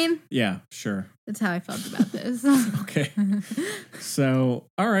know what I mean? Yeah, sure. That's how I felt about this. Okay. So,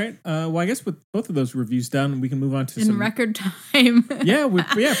 all right. Well, I guess with both of those reviews done, we can move on to some record time. Yeah,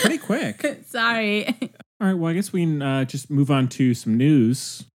 pretty quick. Sorry. All right. Well, I guess we can just move on to some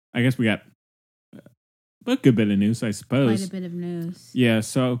news. I guess we got a good bit of news, I suppose. Quite a bit of news. Yeah,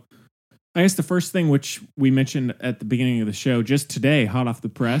 so I guess the first thing, which we mentioned at the beginning of the show, just today, hot off the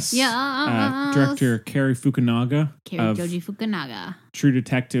press. Yeah. Director Cary Fukunaga. Joji Fukunaga. True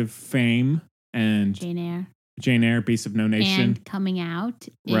Detective fame and Jane Eyre, Beasts of No Nation. And coming out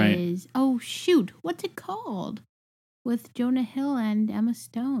is, oh shoot, what's it called? With Jonah Hill and Emma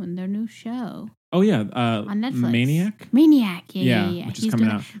Stone, their new show. Oh yeah, on Netflix. Maniac, yeah. Which is coming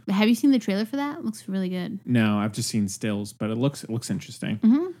out. Have you seen the trailer for that? It looks really good. No, I've just seen stills, but it looks interesting.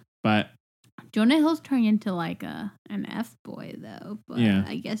 Mm-hmm. But Jonah Hill's turning into like an F boy though. But yeah.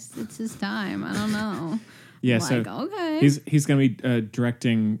 I guess it's his time. I don't know. Yeah, like, so okay. He's gonna be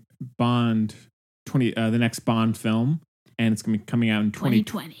directing Bond the next Bond film, and it's gonna be coming out in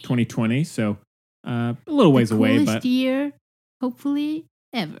 2020. So a little ways away, but year, hopefully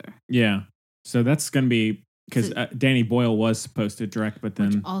ever. Yeah. So that's going to be because Danny Boyle was supposed to direct, but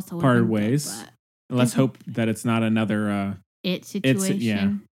then parted ways. Good, let's hope that it's not another It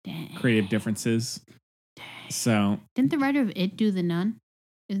situation. Creative differences. Dang. So didn't the writer of It do The Nun?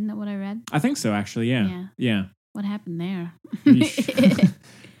 Isn't that what I read? I think so, actually. Yeah. What happened there?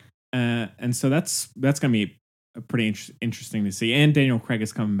 And so that's going to be pretty interesting to see. And Daniel Craig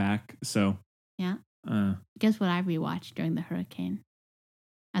is coming back. So yeah. Guess what I rewatched during the hurricane?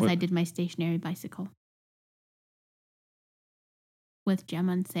 I did my stationary bicycle. With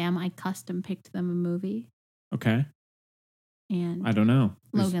Gemma and Sam, I custom picked them a movie. Okay. And I don't know.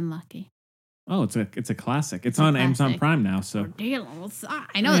 Logan Lucky. Oh, it's a classic. It's on Amazon Prime now, so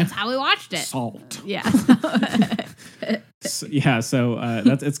I know that's how we watched it. Salt. Yeah. So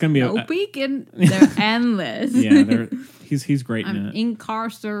that's it's gonna be No peeking. They're endless. Yeah, he's great in I'm it.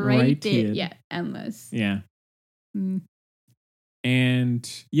 incarcerated. Yeah, endless. Yeah. Mm.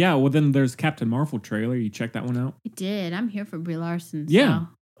 And yeah, well then there's Captain Marvel trailer. You check that one out? I did. I'm here for Brie Larson. Yeah. So.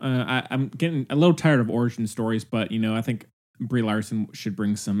 I'm getting a little tired of origin stories, but I think Brie Larson should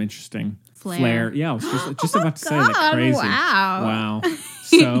bring some interesting flair. Yeah, I was just about to say that. Crazy. Wow.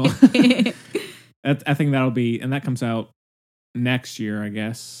 So I think that'll be, and that comes out next year, I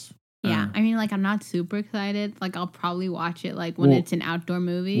guess. Yeah, I mean, like, I'm not super excited. Like, I'll probably watch it like when it's an outdoor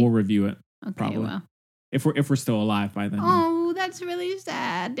movie. We'll review it. Okay, probably. well. If we're still alive by then. Oh, that's really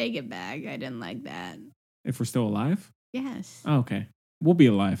sad. Take it back. I didn't like that. If we're still alive? Yes. Oh, okay. We'll be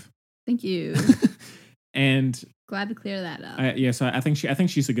alive. Thank you. And glad to clear that up. So I think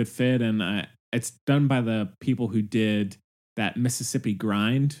she's a good fit, and it's done by the people who did that Mississippi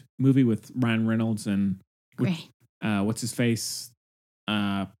Grind movie with Ryan Reynolds and Great. What's his face?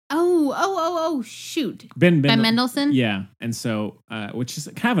 Shoot. Ben Mendelsohn? Yeah. And so, which is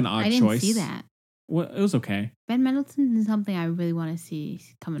kind of an odd choice. I didn't see that. Well, it was okay. Ben Mendelsohn is something I really want to see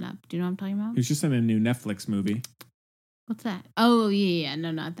coming up. Do you know what I'm talking about? He's just in a new Netflix movie. What's that? Oh, yeah.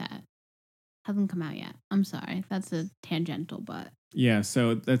 No, not that. Hasn't come out yet. I'm sorry. That's a tangential, but. Yeah,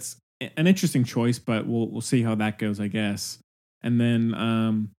 so that's an interesting choice, but we'll see how that goes, I guess. And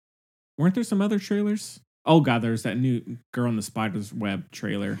then, weren't there some other trailers? Oh God, there's that new Girl in the Spider's Web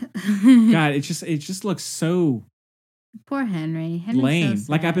trailer. God, it just looks so poor Henry. lame.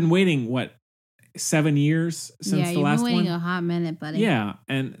 So like I've been waiting 7 years since the last one. Yeah, you've been waiting a hot minute, buddy. Yeah,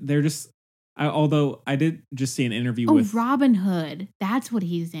 and they're just. Although I did just see an interview with Robin Hood. That's what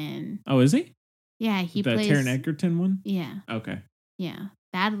he's in. Oh, is he? Yeah, he plays the Taron Egerton one. Yeah. Okay. Yeah.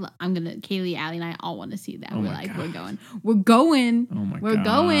 Kaylee, Allie, and I all want to see that. Oh We're my like, God. we're going. Oh my God. We're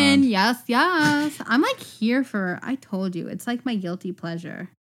going. Yes. I'm like here for, I told you, it's like my guilty pleasure.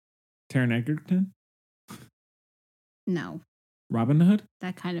 Taron Egerton? No. Robin Hood?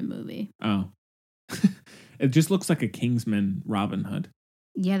 That kind of movie. Oh. It just looks like a Kingsman Robin Hood.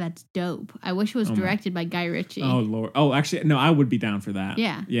 Yeah, that's dope. I wish it was directed by Guy Ritchie. Oh, Lord. Oh, actually, no, I would be down for that.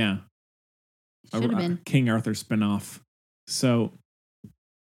 Yeah. Yeah. Should have been. King Arthur spinoff. So.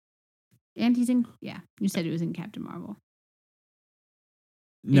 And he's in, you said he was in Captain Marvel.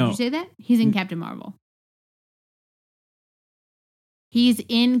 No. Did you say that? He's in Captain Marvel. He's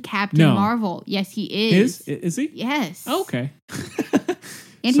in Captain Marvel. Yes, he is. Is he? Yes. Oh, okay.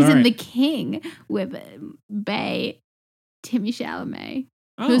 And he's in The King with Timmy Chalamet,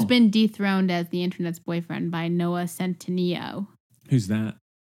 who's been dethroned as the internet's boyfriend by Noah Centineo. Who's that?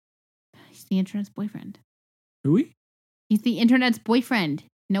 He's the internet's boyfriend. Who? He's the internet's boyfriend.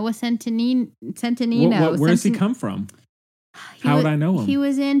 Noah Centineo. Where does he come from? How would I know him? He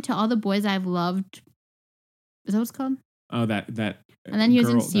was in To All the Boys I've Loved. Is that what it's called? Oh, that. And then he was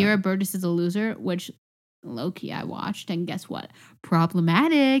in Sierra Burgess is a Loser, which low-key I watched, and guess what?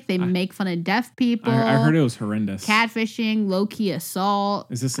 Problematic. They make fun of deaf people. I heard it was horrendous. Catfishing, low-key assault.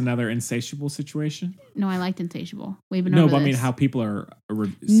 Is this another Insatiable situation? No, I liked Insatiable. We've been No, over but this. I mean how people are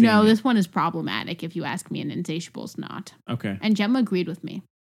No, this one is problematic if you ask me, and Insatiable's not. Okay. And Gemma agreed with me.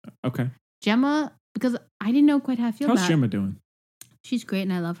 Okay. Gemma, because I didn't know quite how I feel about it. How's Gemma doing? She's great,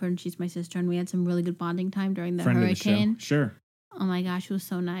 and I love her, and she's my sister, and we had some really good bonding time during the Friend hurricane. Of the show. Sure. Oh my gosh, it was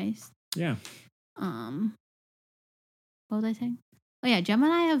so nice. Yeah. What was I saying? Oh yeah, Gemma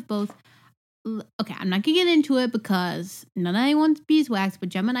and I have both. Okay, I'm not gonna get into it because none of anyone's beeswax, but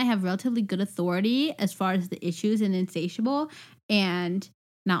Gemma and I have relatively good authority as far as the issues in Insatiable, and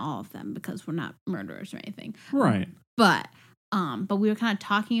not all of them because we're not murderers or anything. Right. But we were kind of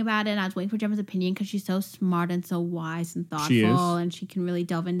talking about it, and I was waiting for Gemma's opinion because she's so smart and so wise and thoughtful, and she can really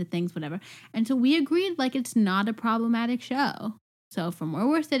delve into things, whatever. And so we agreed, like, it's not a problematic show. So from where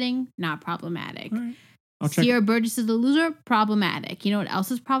we're sitting, not problematic. All right. Sierra Burgess is a Loser, problematic. You know what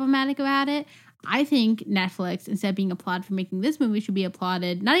else is problematic about it? I think Netflix, instead of being applauded for making this movie, should be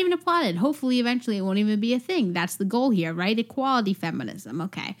applauded. Not even applauded. Hopefully, eventually, it won't even be a thing. That's the goal here, right? Equality, feminism.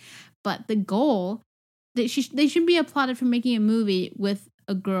 Okay. But the goal, they should be applauded for making a movie with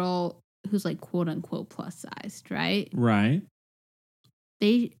a girl who's like quote unquote plus sized, right? Right.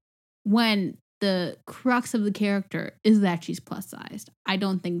 When the crux of the character is that she's plus sized, I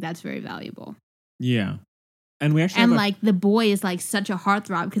don't think that's very valuable. Yeah. And we actually the boy is like such a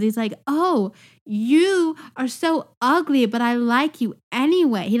heartthrob because he's like, oh, you are so ugly, but I like you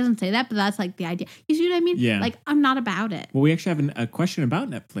anyway. He doesn't say that, but that's like the idea. You see what I mean? Yeah. Like, I'm not about it. Well, we actually have a question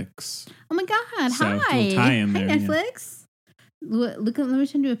about Netflix. Oh my God. So, hi. we'll tie in there, Hi, Netflix. Look, let me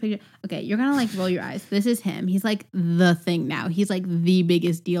send you a picture. Okay, you're gonna like roll your eyes. This is him. He's like the thing now. He's like the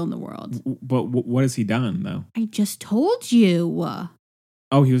biggest deal in the world. But what has he done though? I just told you.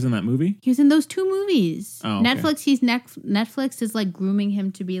 Oh, he was in that movie? He was in those 2 movies. Oh, okay. Netflix is like grooming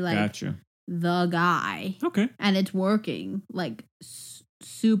him to be like Gotcha. the guy. Okay. And it's working. Like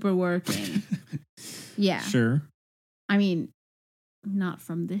super working. Yeah. Sure. I mean, not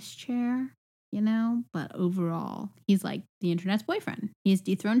from this chair, but overall, he's like the internet's boyfriend. He's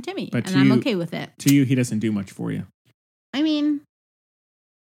dethroned Timmy, But and I'm okay with it. To you, he doesn't do much for you. I mean,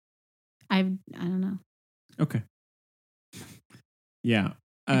 I don't know. Okay. Yeah.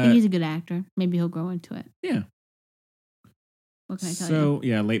 I think he's a good actor. Maybe he'll grow into it. Yeah. What can I tell you? So,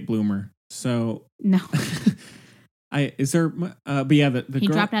 yeah, late bloomer. So. No. But yeah, the he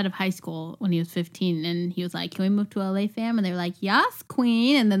girl, dropped out of high school when he was 15, and he was like, "Can we move to LA, fam?" And they were like, "Yes,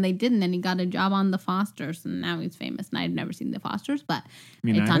 queen." And then they didn't, and he got a job on The Fosters, and now he's famous. And I've never seen The Fosters, but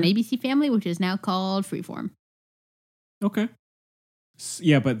it's on ABC Family, which is now called Freeform. Okay.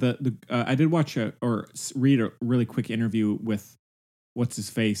 Yeah, but I did watch read a really quick interview with what's his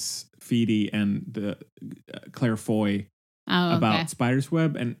face, Feedy, and the Claire Foy about Spider's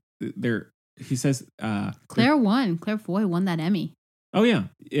Web, and he says Claire Foy won that Emmy. Oh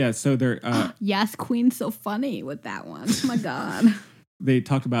yeah. So they're yes, Queen's so funny with that one. Oh my god. They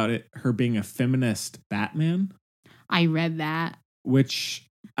talked about her being a feminist Batman. I read that, which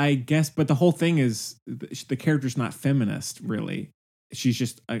I guess, but the whole thing is the character's not feminist really. She's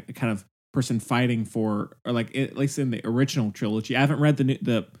just a kind of person fighting for, or like at least in the original trilogy. I haven't read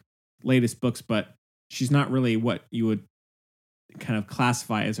the latest books, but she's not really what you would kind of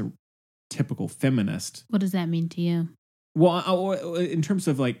classify as a typical feminist. What does that mean to you? Well, in terms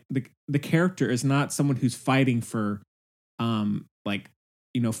of like the character is not someone who's fighting for,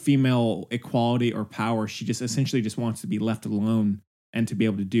 female equality or power. She just essentially just wants to be left alone and to be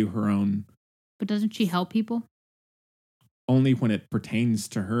able to do her own. But doesn't she help people? Only when it pertains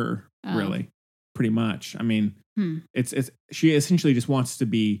to her, really, pretty much. I mean, it's she essentially just wants to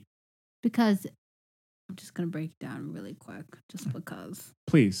be. Because I'm just gonna break it down really quick, just because.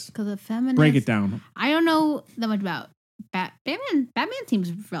 Please. Because a feminist. Break it down. I don't know that much about Batman. Batman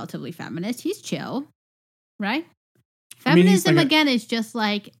seems relatively feminist. He's chill, right? Feminism again is just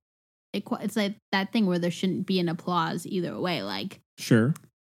like it's like that thing where there shouldn't be an applause either way. Like, sure,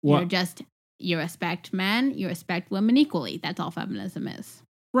 you respect men, you respect women equally. That's all feminism is.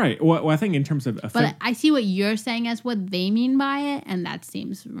 Right. Well, I think in terms of... But I see what you're saying as what they mean by it, and that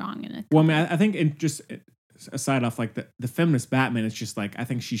seems wrong. Well, I mean, I think just aside off like the feminist Batman, it's just like, I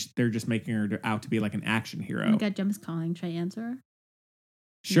think they're just making her out to be like an action hero. Oh my God, Gemma's calling. Should I answer her?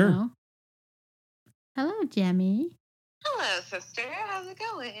 Sure. No? Hello, Jemmy. Hello, sister. How's it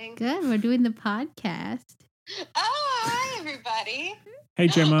going? Good. We're doing the podcast. Oh, hi, everybody. Hey,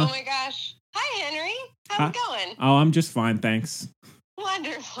 Gemma. Oh, my gosh. Hi, Henry. How's it going? Oh, I'm just fine, thanks.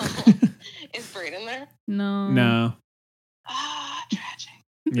 Wonderful. Is Braden there? No. Ah, tragic.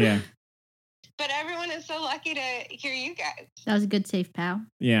 Yeah. But everyone is so lucky to hear you guys. That was a good save, pal.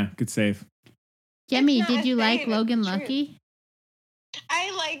 Yeah, good save. Jemmy, did you like Logan Lucky?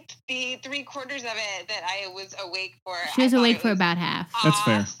 I liked the 3/4 of it that I was awake for. She was awake for about half. That's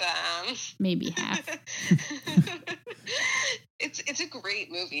fair. Maybe half. It's a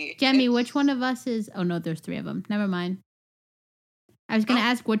great movie. Jemmy, which one of us is... Oh, no, there's 3 of them. Never mind. I was going to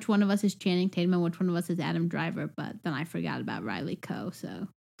ask which one of us is Channing Tatum and which one of us is Adam Driver, but then I forgot about Riley Coe, so...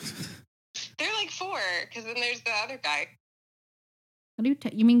 They're like 4, because then there's the other guy. What do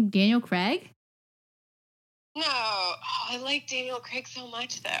you mean Daniel Craig? No. Oh, I like Daniel Craig so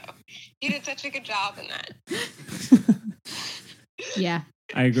much, though. He did such a good job in that. Yeah.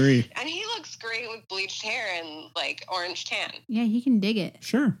 I agree. And he looks great with bleached hair and, like, orange tan. Yeah, he can dig it.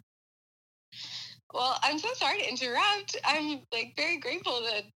 Sure. Well, I'm so sorry to interrupt. I'm, like, very grateful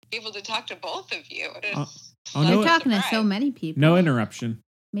to be able to talk to both of you. You're talking to so many people. No interruption.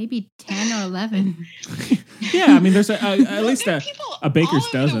 Maybe 10 or 11. Yeah, I mean, there's at least a baker's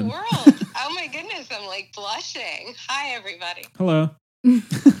dozen. The world. Oh my goodness, I'm like blushing. Hi, everybody. Hello.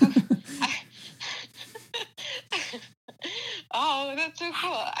 Oh, that's so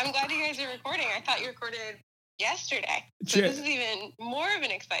cool. I'm glad you guys are recording. I thought you recorded yesterday. So this is even more of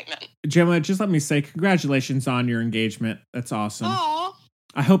an excitement. Gemma, just let me say congratulations on your engagement. That's awesome. Oh.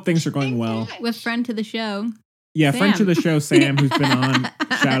 I hope things are going well. With friend to the show. Yeah, Sam. friend to the show, Sam, who's been on.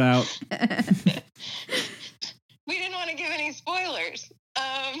 Shout out. We didn't want to give any spoilers.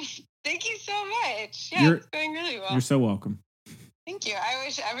 Thank you so much. Yeah, it's going really well. You're so welcome. Thank you. I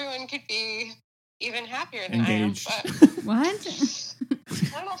wish everyone could be even happier than engaged. I am. But what? I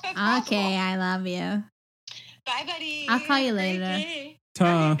don't know if that's possible. Okay, I love you. Bye, buddy. I'll call you Have a great later. day.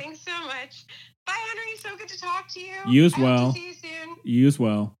 Ta. Okay, thanks so much. Bye, Henry. So good to talk to you. You as I hope well. to see you soon. You as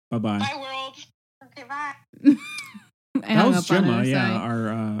well. Bye-bye. Bye, world. Okay, bye. That was Gemma, yeah,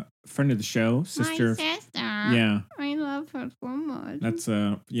 our friend of the show, sister. My sister. Yeah. I love her so much. That's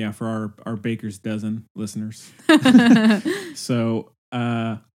for our Baker's Dozen listeners. So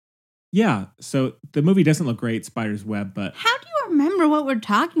yeah, so the movie doesn't look great, Spider's Web, but How do you remember what we're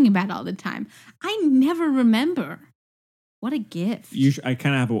talking about all the time? I never remember. What a gift. I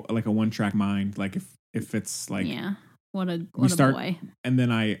kind of have a one-track mind. Like if it's like yeah, what a start, boy. And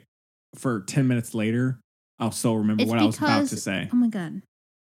then for 10 minutes later, I'll still remember what I was about to say. Oh my god,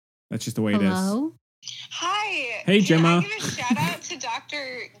 that's just the way Hello? it is. Hi. Hey, Gemma. Can I give a shout out to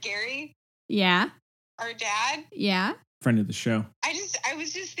Dr. Gary, Yeah, our dad? yeah. Friend of the show. I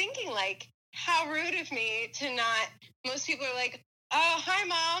was just thinking, like, how rude of me to not. Most people are like, "Oh, hi,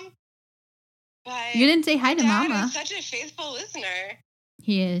 mom," but You didn't say hi to Dad Mama. is such a faithful listener.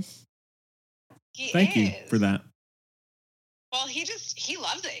 He is. Thank you for that. Well, he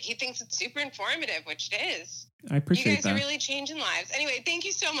loves it. He thinks it's super informative, which it is. I appreciate You guys that. are really changing lives. Anyway, thank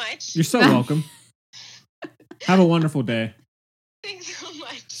you so much. You're so welcome. Have a wonderful day. Thanks so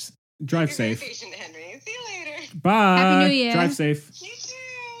much. Drive You're safe. very patient, Henry. See you later. Bye. Happy New Year. Drive safe. You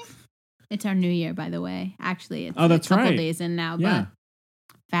too. It's our new year, by the way. Actually, it's That's a couple right. days in now, Yeah.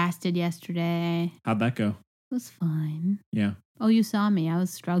 but fasted yesterday. How'd that go? It was fine. Yeah. Oh, you saw me. I was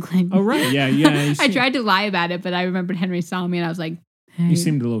struggling. Oh, right. Yeah. You I tried to lie about it, but I remembered Henry saw me and I was like, hey. You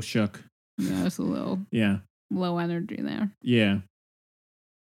seemed a little shook. Yeah, it was a little Yeah. low energy there. Yeah.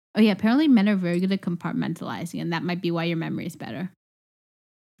 Oh, yeah. Apparently, men are very good at compartmentalizing, and that might be why your memory is better.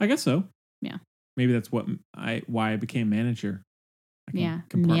 I guess so. Yeah. Maybe that's why I became manager. I can Yeah,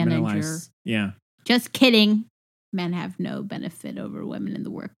 compartmentalize. manager. Yeah. Just kidding. Men have no benefit over women in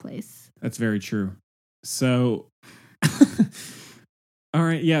the workplace. That's very true. So, all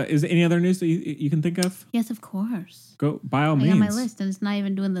right. Yeah. Is there any other news that you can think of? Yes, of course. Go by all I means. got my list, and it's not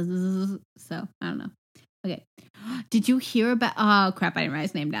even doing the zzz, so I don't know. Okay. Did you hear about? Oh crap! I didn't write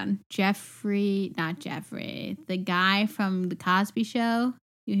his name down. Not Jeffrey. The guy from the Cosby Show.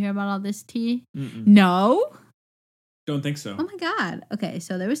 You hear about all this tea? Mm-mm. No. Don't think so. Oh my god. Okay,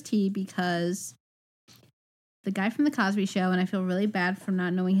 so there was tea because the guy from the Cosby Show, and I feel really bad for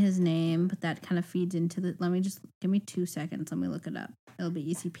not knowing his name, but that kind of feeds into the. Let me just give me 2 seconds. Let me look it up. It'll be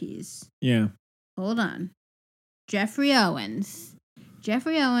easy peas. Yeah. Hold on. Jeffrey Owens.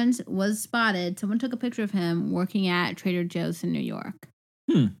 Jeffrey Owens was spotted. Someone took a picture of him working at Trader Joe's in New York.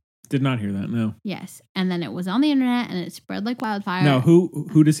 Did not hear that. No. Yes. And then it was on the internet and it spread like wildfire. No.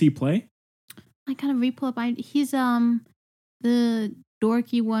 Who does he play? I kind of re-pull up. He's the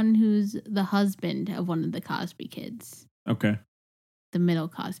dorky one who's the husband of one of the Cosby kids. Okay. The middle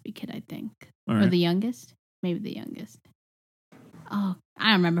Cosby kid, I think. All Or right. the youngest. Maybe the youngest. Oh, I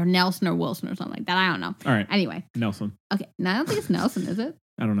don't remember. Nelson or Wilson or something like that. I don't know. All right. Anyway. Nelson. Okay. No, I don't think it's Nelson, is it?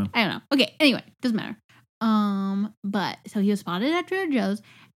 I don't know. I don't know. Okay, anyway, doesn't matter. But so he was spotted at Trader Joe's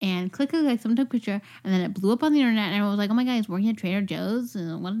and click, someone took a picture and then it blew up on the internet and everyone was like, oh my god, he's working at Trader Joe's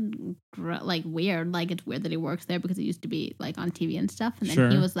and what like weird. Like it's weird that he works there because it used to be like on TV and stuff. And then Sure.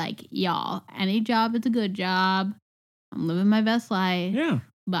 he was like, y'all, any job is a good job. I'm living my best life. Yeah.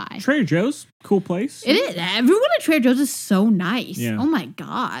 Bye. Trader Joe's, cool place. It is. Everyone at Trader Joe's is so nice. Yeah. Oh my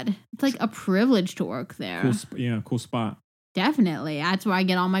god. It's like a privilege to work there. Cool, cool spot. Definitely. That's where I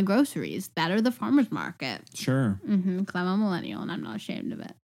get all my groceries. That or the farmer's market. Sure. Because I'm a millennial and I'm not ashamed of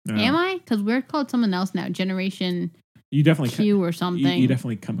it. No. Am I? Because we're called something else now. Generation You definitely Q or something. You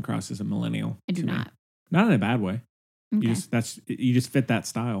definitely come across as a millennial. I do to me. not. Not in a bad way. Okay. You just fit that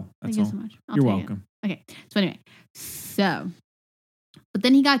style. That's Thank all. you so much. You're take it. welcome. Okay. So anyway. But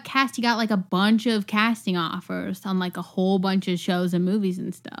then he got cast. He got like a bunch of casting offers on like a whole bunch of shows and movies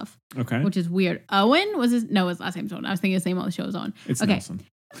and stuff. Okay. Which is weird. Owen was his last name's Owen. I was thinking the same on the show's Owen. It's okay. Nelson.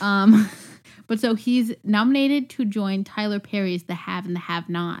 But so he's nominated to join Tyler Perry's The Have and the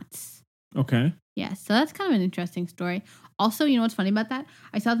Have-Nots. Okay. Yeah, so that's kind of an interesting story. Also, you know what's funny about that?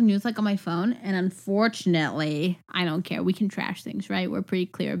 I saw the news like on my phone, and unfortunately, I don't care. We can trash things, right? We're pretty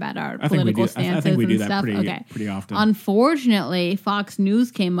clear about our political stances I think we do and that stuff. pretty often. Unfortunately, Fox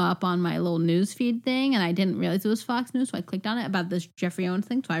News came up on my little news feed thing, and I didn't realize it was Fox News, so I clicked on it about this Jeffrey Owens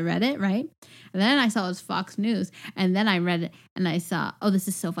thing, so I read it, right? And then I saw it was Fox News, and then I read it, and I saw, oh, this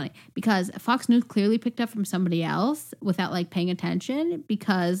is so funny, because Fox News clearly picked up from somebody else without, like, paying attention,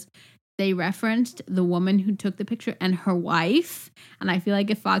 because they referenced the woman who took the picture and her wife. And I feel like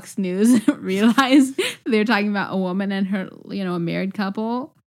if Fox News realized they're talking about a woman and her, a married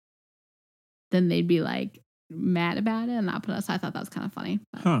couple, then they'd be like mad about it and not put us. So I thought that was kind of funny.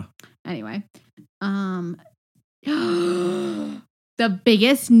 But Huh. Anyway. The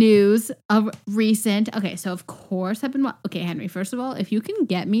biggest news of recent. Okay, so of course I've been. Okay, Henry, first of all, if you can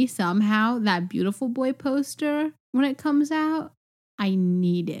get me somehow that Beautiful Boy poster when it comes out, I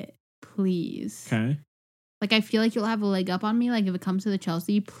need it. Please. Okay. Like, I feel like you'll have a leg up on me. Like, if it comes to the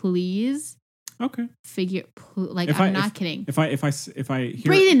Chelsea, please. Okay. I'm not kidding. If I hear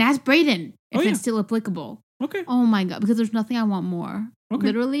Brayden, ask Brayden if yeah. it's still applicable. Okay. Oh my God, because there's nothing I want more. Okay.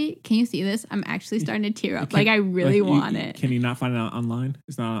 Literally, can you see this? I'm actually starting to tear up. I really want it. Can you not find it online?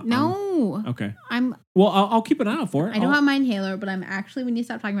 It's not. No. Okay. I'll keep an eye out for it. I don't have my inhaler, but I'm actually, when you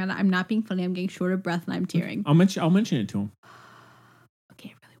stop talking about it, I'm not being funny. I'm getting short of breath and I'm tearing. I'll mention it to him. Okay,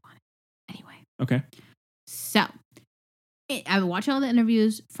 I really want it. Anyway. Okay. So, I've been watching all the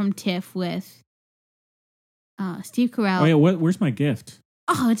interviews from TIFF with Steve Carell. Oh yeah, where's my gift?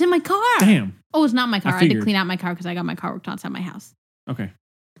 Oh, it's in my car. Damn. Oh, it's not my car. I had to figured. clean out my car because I got my car worked on outside my house. Okay.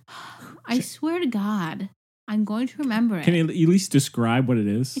 I swear to God, I'm going to remember it. Can you at least describe what it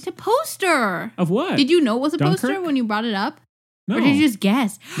is? It's a poster. Of what? Did you know it was a Dunkirk? poster when you brought it up? No. Or did you just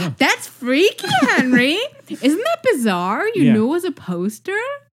guess? No. That's freaky, Henry. Isn't that bizarre? You knew it was a poster?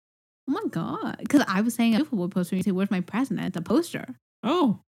 Oh my God. Because I was saying a Beautiful Boy poster and you say, where's my present? And it's a poster.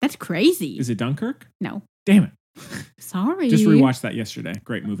 Oh. That's crazy. Is it Dunkirk? No. Damn it. Sorry. Just rewatched that yesterday.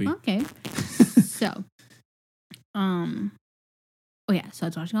 Great movie. Okay. So, oh yeah, so I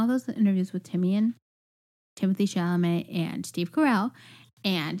was watching all those interviews with Timothée Chalamet and Steve Carell,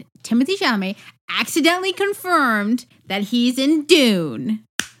 and Timothée Chalamet accidentally confirmed that he's in Dune.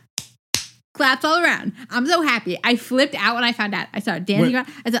 Claps all around. I'm so happy. I flipped out when I found out. I started dancing around.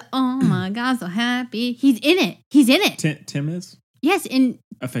 I said, oh my God, so happy. He's in it. He's in it. Tim is? Yes, and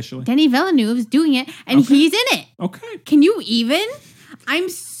officially. Denis Villeneuve's doing it, and he's in it. Okay. Can you even?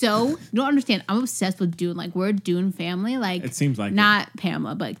 You don't understand. I'm obsessed with Dune. Like, we're a Dune family. Like, it seems like not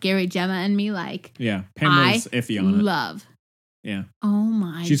Pamela, but Gary, Gemma, and me. Like, yeah, Pamela's iffy on it. Love. Yeah. Oh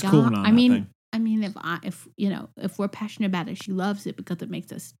my She's God. cool on that thing. I mean, if we're passionate about it, she loves it because it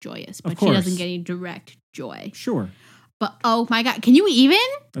makes us joyous. But Of she course. doesn't get any direct joy. Sure. But oh my God, can you even?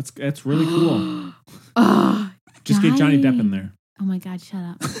 That's really cool. Oh, just get Johnny Depp in there. Oh my God, shut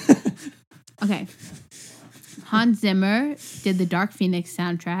up. Okay. Hans Zimmer did the Dark Phoenix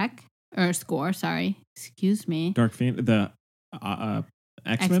soundtrack or score. Sorry, excuse me. Dark Phoenix, the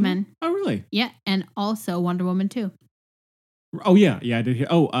X-Men. Oh, really? Yeah, and also Wonder Woman 2. Oh yeah, I did hear.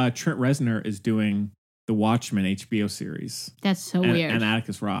 Oh, Trent Reznor is doing the Watchmen HBO series. That's so weird. And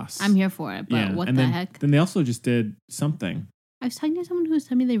Atticus Ross. I'm here for it, but what the heck? Then they also just did something. I was talking to someone who was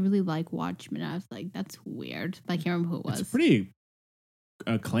telling me they really like Watchmen. I was like, that's weird. But I can't remember who it was. It's pretty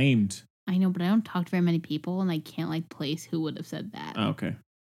acclaimed. I know, but I don't talk to very many people, and I can't place who would have said that. Oh, okay.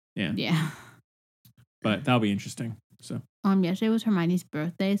 Yeah. Yeah. But that'll be interesting. So. Yesterday was Hermione's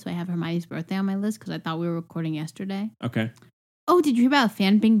birthday, so I have Hermione's birthday on my list because I thought we were recording yesterday. Okay. Oh, did you hear about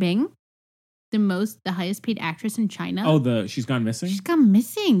Fan Bingbing? The highest paid actress in China. Oh, she's gone missing? She's gone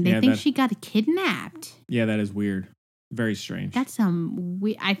missing. They think she got kidnapped. Yeah, that is weird. Very strange. That's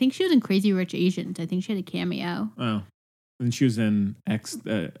I think she was in Crazy Rich Asians. I think she had a cameo. Oh. And she was in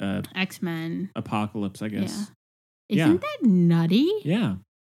X-Men. Apocalypse, I guess. Yeah. Isn't that nutty? Yeah.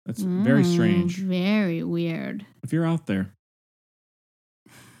 That's very strange. Very weird. If you're out there,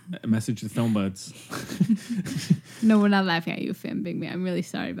 message the film buds. No, we're not laughing at you, Fan Bingbing. I'm really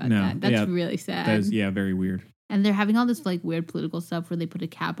sorry about that. That's really sad. That is, very weird. And they're having all this weird political stuff where they put a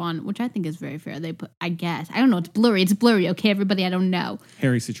cap on, which I think is very fair. They put, I guess, I don't know. It's blurry. Okay, everybody. I don't know.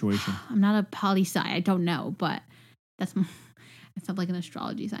 Hairy situation. I'm not a poli-sci. I don't know, but it's not like an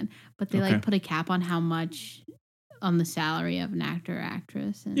astrology sign. But they put a cap on how much on the salary of an actor or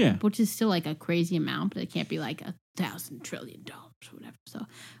actress, which is still a crazy amount, but it can't be $1,000 trillion or whatever.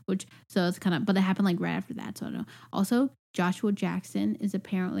 So it's kind of, but it happened right after that. So I don't know. Also, Joshua Jackson is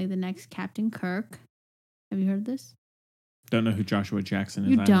apparently the next Captain Kirk. Have you heard this? Don't know who Joshua Jackson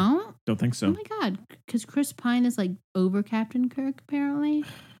is. You don't? Don't think so. Oh my God. Because Chris Pine is over Captain Kirk, apparently.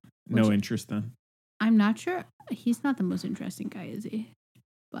 No interest then. I'm not sure. He's not the most interesting guy, is he?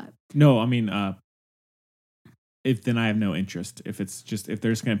 But no, I mean, then I have no interest. If they're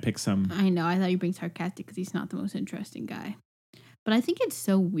just going to pick some. I know. I thought you were being sarcastic because he's not the most interesting guy. But I think it's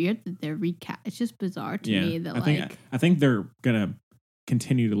so weird that they're recast. It's just bizarre to me that I think they're going to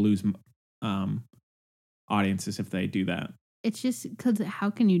continue to lose audiences if they do that. It's just because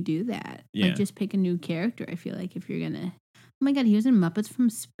how can you do that? Yeah. Just pick a new character. I feel like if you're going to. Oh my God, he was in Muppets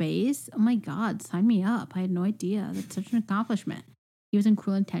from Space. Oh my God, sign me up. I had no idea. That's such an accomplishment. He was in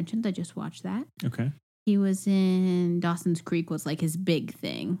Cruel Intentions. I just watched that. Okay. He was in Dawson's Creek was his big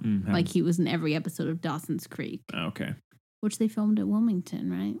thing. Mm-hmm. He was in every episode of Dawson's Creek. Okay. Which they filmed at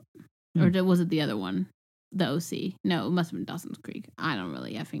Wilmington, right? Or was it the other one? the OC. No, it must have been Dawson's Creek. I don't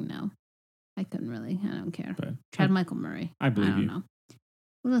really effing know. I couldn't really. I don't care. But Chad Michael Murray. I believe don't you. know.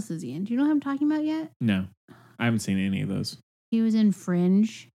 What else is he in? Do you know what I'm talking about yet? No, I haven't seen any of those. He was in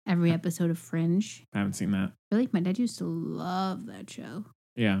Fringe. Every episode of Fringe. I haven't seen that. Really? My dad used to love that show.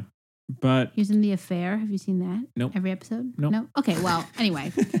 Yeah, but He was in The Affair. Have you seen that? Nope. Every episode? Nope. No? Okay, well,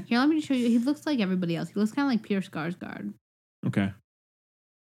 anyway. Here, let me show you. He looks like everybody else. He looks kind of like Peter Skarsgård. okay.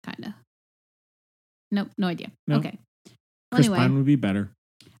 Kind of. Nope, no idea. Nope. Okay. Well, Chris anyway, Pine would be better.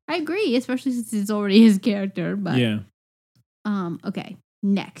 I agree, especially since it's already his character. But Yeah. Okay.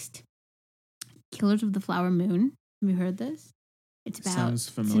 Next. Killers of the Flower Moon. Have you heard this? It's about Sounds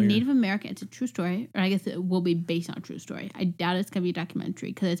It's familiar. a Native American. It's a true story, or I guess it will be based on a true story. I doubt it's gonna be a documentary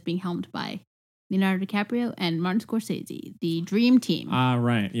because it's being helmed by Leonardo DiCaprio and Martin Scorsese, the Dream Team.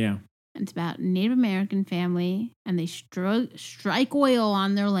 Right. Yeah. And it's about a Native American family, and they strike oil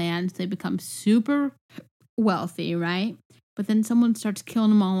on their land. So they become super wealthy, right? But then someone starts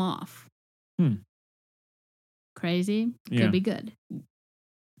killing them all off. Crazy? Yeah. Could be good.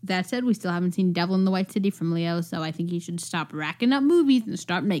 That said, we still haven't seen Devil in the White City from Leo, so I think he should stop racking up movies and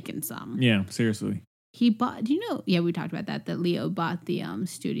start making some. Yeah. Seriously. He bought, do you know? Yeah, we talked about that Leo bought the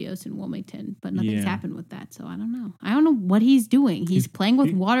studios in Wilmington, but nothing's Yeah. happened with that, so I don't know. I don't know what he's doing. He's playing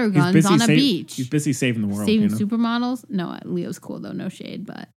with water guns on a beach. He's busy saving the world. Saving you know? supermodels? No, Leo's cool though, no shade,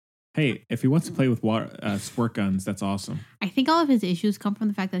 but Hey, if he wants to play with water, squirt guns, that's awesome. I think all of his issues come from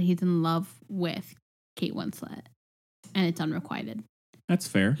the fact that he's in love with Kate Winslet, and it's unrequited. That's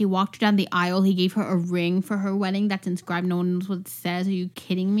fair. He walked her down the aisle. He gave her a ring for her wedding that's inscribed. No one knows what it says. Are you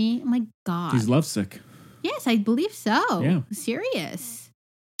kidding me? Oh my God. He's lovesick. Yes, I believe so. Yeah. Serious.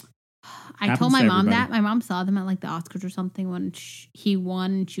 I Happens told my to mom everybody. that. My mom saw them at like the Oscars or something when he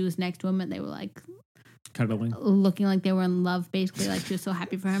won and she was next to him, and they were like Cuddling. looking like they were in love, basically. Like she was so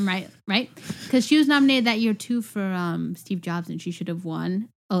happy for him, right? Because she was nominated that year too for Steve Jobs, and she should have won.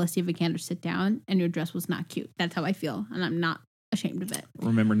 Alicia Vikander, sit down, and your dress was not cute. That's how I feel, and I'm not ashamed of it.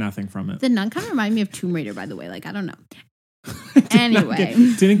 Remember nothing from it. The nun kind of reminded me of Tomb Raider, by the way. Like, I don't know. Anyway.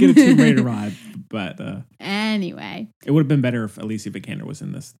 Didn't get a Tomb Raider vibe, but Anyway. it would have been better if Alicia Vikander was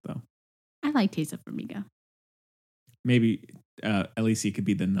in this, though. I like Taste of Formiga. Maybe Alicia could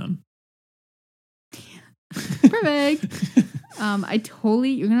be the nun. Perfect.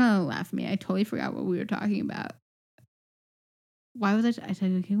 You're gonna laugh at me. I totally forgot what we were talking about. Why was I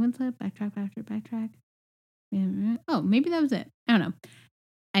said Kate Winslet? Backtrack. Oh, maybe that was it. I don't know.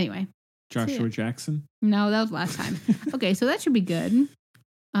 Anyway. Joshua Jackson? No, that was last time. Okay, so that should be good.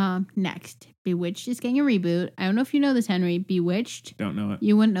 Next, Bewitched is getting a reboot. I don't know if you know this, Henry. Bewitched. Don't know it.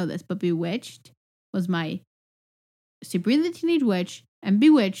 You wouldn't know this, but Bewitched was my Sabrina the Teenage Witch and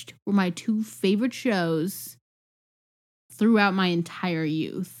Bewitched were my two favorite shows throughout my entire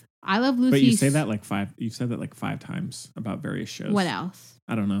youth. I Love Lucy. But you say that like five. You've said that like 5 times about various shows. What else?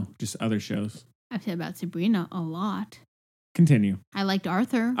 I don't know. Just other shows. I've said about Sabrina a lot. Continue. I liked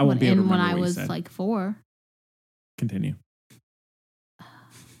Arthur I won't be able to when remember I what you was said. like 4. Continue.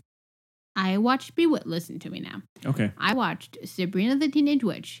 I watched Bewitched. Listen to me now. Okay. I watched Sabrina the Teenage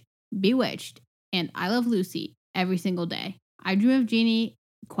Witch, Bewitched, and I Love Lucy every single day. I Dream of Jeannie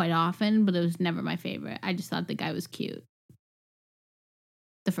quite often, but it was never my favorite. I just thought the guy was cute.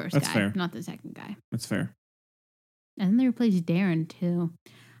 The first That's guy, fair. not the second guy. That's fair. And then they replaced Darren too.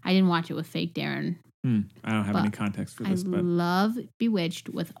 I didn't watch it with fake Darren. I don't have any But context for I this, but love Bewitched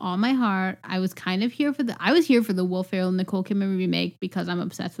with all my heart. I was kind of here for the Will Ferrell and Nicole Kidman remake because I'm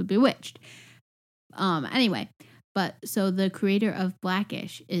obsessed with Bewitched. Anyway, but so the creator of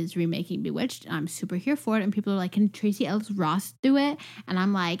Blackish is remaking Bewitched. I'm super here for it, and people are like, "Can Tracy Ellis Ross do it?" And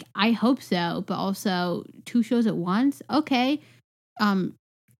I'm like, "I hope so," but also 2 shows at once. Okay,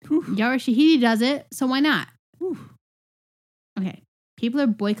 Yara Shahidi does it, so why not? Okay. People are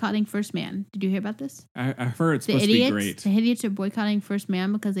boycotting First Man. Did you hear about this? I heard it's supposed to be great. The idiots are boycotting First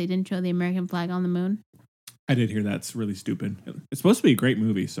Man because they didn't show the American flag on the moon. I did hear that's really stupid. It's supposed to be a great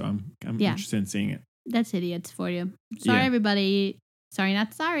movie, so I'm Yeah. interested in seeing it. That's idiots for you. Sorry, Yeah. everybody. Sorry,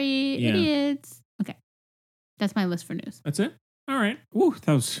 not sorry. Yeah. Idiots. Okay. That's my list for news. That's it? All right. Woo,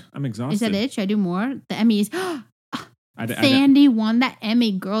 I'm exhausted. Is that it? Should I do more? The Emmys. I Sandy won that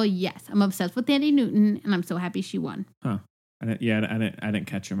Emmy, girl. Yes. I'm obsessed with Sandy Newton, and I'm so happy she won. Huh. I didn't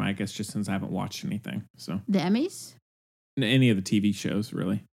catch him. I guess just since I haven't watched anything. So The Emmys? any of the TV shows,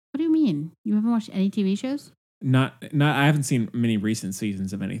 really. What do you mean? You haven't watched any TV shows? Not. I haven't seen many recent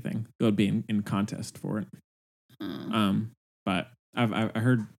seasons of anything that would be in contest for it. But I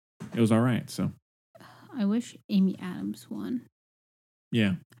heard it was all right. So I wish Amy Adams won.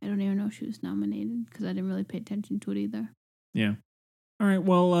 yeah, I don't even know if she was nominated because I didn't really pay attention to it either. yeah. All right.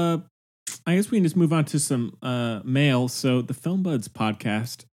 Well, I guess we can just move on to some mail. So the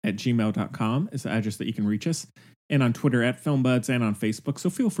filmbudspodcast@gmail.com is the address that you can reach us, and on Twitter @filmbuds and on Facebook. So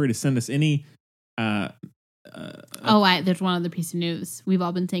feel free to send us any. There's one other piece of news. We've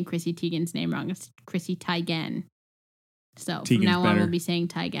all been saying Chrissy Teigen's name wrong. It's Chrissy Teigen. So Teigen's from now on, better. we'll be saying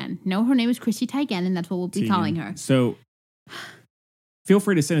Teigen. No, her name is Chrissy Teigen, and that's what we'll be Teigen. calling her. So feel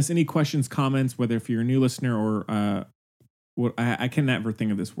free to send us any questions, comments, whether if you're a new listener or I can never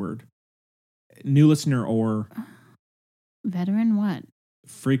think of this word. New listener or veteran. What?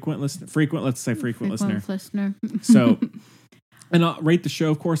 Frequent listener. Let's say frequent listener. So. And I'll rate the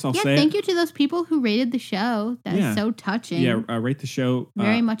show, of course. I'll say thank you to those people who rated the show. That's so touching. Yeah, rate the show.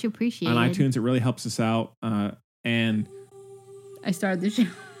 Very much appreciated. On iTunes, it really helps us out. And I started the show.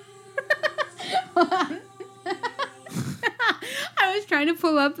 I was trying to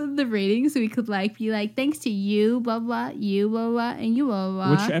pull up the ratings so we could be like, thanks to you, blah, blah, you, blah, blah, and you, blah,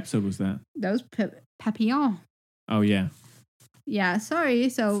 blah. Which episode was that? That was Papillon. Oh, yeah. Yeah, sorry.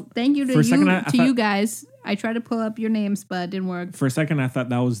 So thank you to you guys. I tried to pull up your names, but it didn't work. For a second, I thought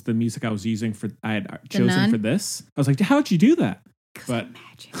that was the music I was using I had chosen for this. I was like, how'd you do that? But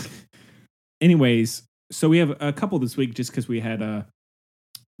magic. Anyways, so we have a couple this week just because we had the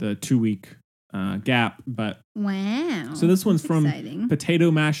 2-week gap. But wow. So this one's from exciting.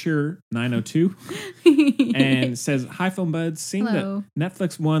 Potato Masher 902 and says, "Hi, Film Buds. Seeing that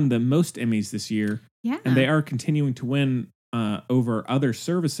Netflix won the most Emmys this year, and they are continuing to win over other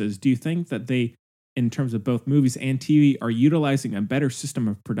services. Do you think that they, in terms of both movies and TV, are utilizing a better system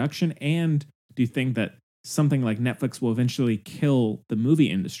of production? And do you think that something like Netflix will eventually kill the movie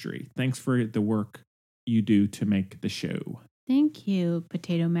industry? Thanks for the work you do to make the show." Thank you,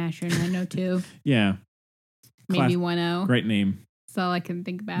 Potato Masher 902. Yeah. Maybe 10. Great name. That's all I can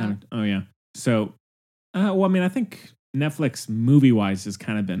think about. Oh, yeah. So, I think Netflix movie-wise has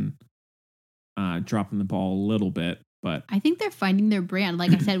kind of been dropping the ball a little bit. But I think they're finding their brand.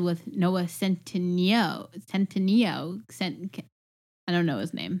 Like I said, with Noah Centineo. I don't know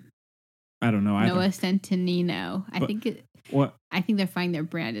his name. I don't know either. Noah Centineo. I think they're finding their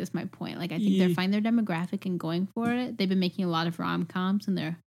brand is my point. Like I think they're finding their demographic and going for it. They've been making a lot of rom-coms and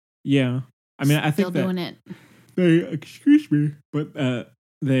they're I think still doing it. Excuse me, but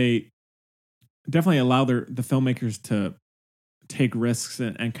they definitely allow the filmmakers to take risks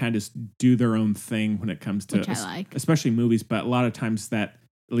and kind of do their own thing when it comes to especially movies, but a lot of times that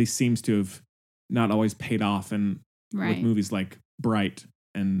at least seems to have not always paid off with movies like Bright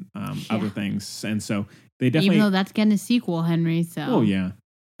and other things. And so they definitely, even though that's getting a sequel, Henry, so oh yeah,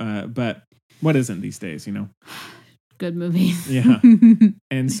 but what isn't these days, good movies. Yeah.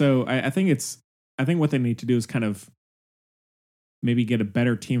 And so I think what they need to do is kind of maybe get a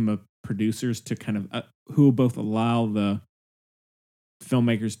better team of producers to kind of who will both allow the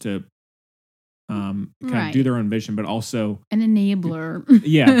filmmakers to kind of do their own vision, but also an enabler. But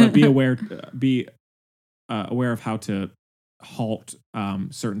be aware of how to halt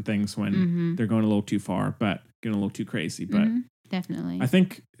certain things when they're going a little too far, but getting a little too crazy. But definitely, I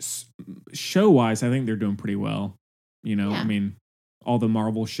think show-wise, I think they're doing pretty well. I mean, all the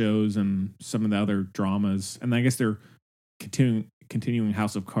Marvel shows and some of the other dramas, and I guess they're continuing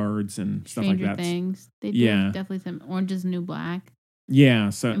House of Cards and stuff Stranger like that. Things. They do definitely some Orange is the New Black. Yeah,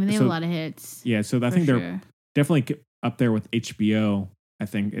 so they have a lot of hits. Yeah, so I think they're definitely up there with HBO. I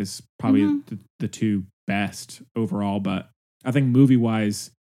think is probably the two best overall. But I think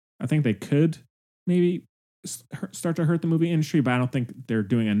movie-wise, I think they could maybe start to hurt the movie industry, but I don't think they're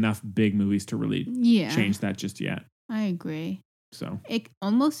doing enough big movies to really change that just yet. I agree. So it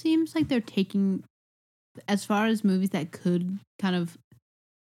almost seems like they're taking, as far as movies that could kind of,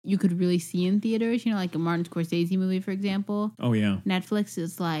 you could really see in theaters, like a Martin Scorsese movie, for example. Oh, yeah. Netflix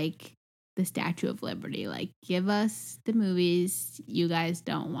is like the Statue of Liberty. Like, give us the movies you guys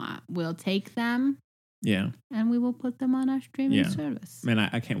don't want. We'll take them. Yeah. And we will put them on our streaming service. Man,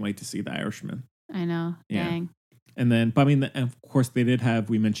 I can't wait to see The Irishman. I know. Yeah. Dang. And then, but I mean, of course, they did have,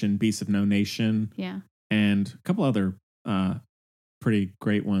 we mentioned Beasts of No Nation. Yeah. And a couple other pretty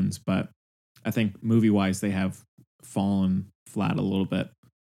great ones. But I think movie-wise, they have fallen flat a little bit.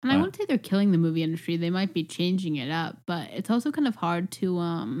 And I wouldn't say they're killing the movie industry. They might be changing it up, but it's also kind of hard to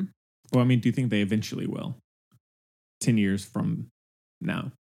Well, I mean, do you think they eventually will? 10 years from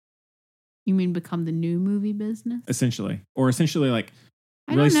now. You mean become the new movie business? Essentially. Or essentially like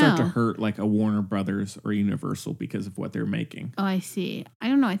really start to hurt like a Warner Brothers or Universal because of what they're making. Oh, I see. I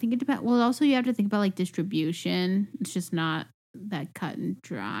don't know. I think it depends. Well, also you have to think about like distribution. It's just not that cut and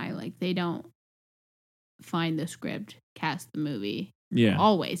dry. Like they don't find the script, cast the movie. Yeah.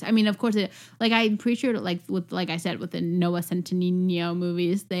 Always. I mean, of course, I'm pretty sure, like I said, with the Noah Centineo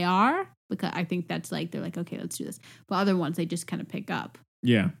movies, they are. because I think that's like, they're like, okay, let's do this. But other ones, they just kind of pick up.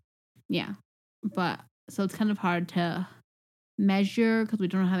 Yeah. Yeah. But so it's kind of hard to measure because we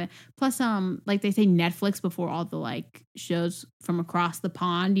don't know how to. Plus, like they say Netflix before all the like shows from across the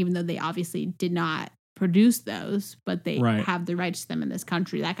pond, even though they obviously did not produce those, but they have the rights to them in this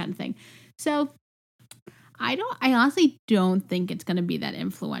country, that kind of thing. So I honestly don't think it's going to be that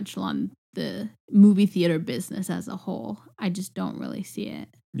influential on the movie theater business as a whole. I just don't really see it.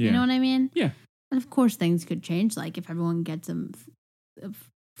 Yeah. You know what I mean? Yeah. And of course, things could change. Like if everyone gets a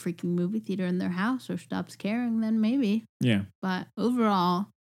freaking movie theater in their house or stops caring, then maybe. Yeah. But overall,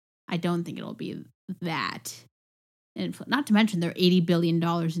 I don't think it'll be that. Not to mention they're $80 billion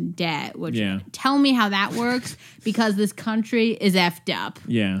in debt, which tell me how that works because this country is effed up.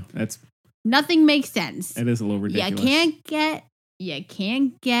 Yeah. Nothing makes sense. It is a little ridiculous. You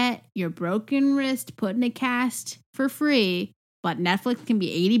can't get your broken wrist put in a cast for free, but Netflix can be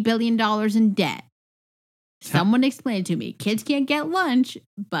 $80 billion in debt. Someone explain it to me. Kids can't get lunch,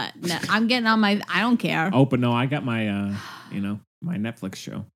 but no, I'm getting on my. I don't care. Oh, but no, I got my, my Netflix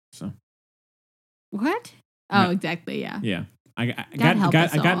show. So what? Oh, exactly. Yeah. Yeah. I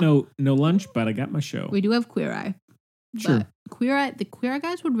got no lunch, but I got my show. We do have Queer Eye. Sure. But the Queer Eye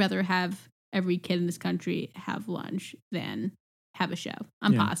guys would rather have every kid in this country have lunch than have a show.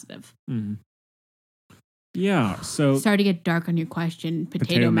 I'm positive. Mm-hmm. Yeah. So sorry to get dark on your question.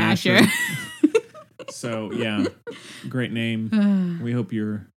 Potato masher. So yeah, great name. We hope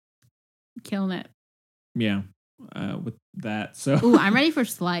you're killing it. Yeah, with that. So ooh, I'm ready for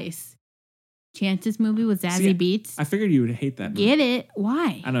Slice. Chance's movie with Zazie Beetz. I figured you would hate that movie. Get it?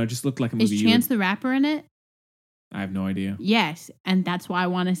 Why? I don't know. It just looked like a movie. Is Chance the rapper in it? I have no idea. Yes, and that's why I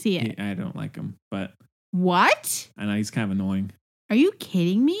want to see it. I don't like him, but what? I know he's kind of annoying. Are you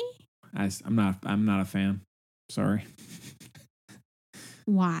kidding me? I'm not a fan. Sorry.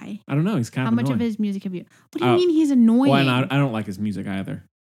 Why? I don't know. He's kind of annoying. How much of his music have you? What do you mean he's annoying? Well, I don't like his music either.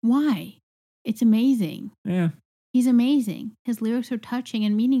 Why? It's amazing. Yeah. He's amazing. His lyrics are touching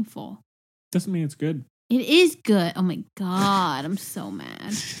and meaningful. Doesn't mean it's good. It is good. Oh my God. I'm so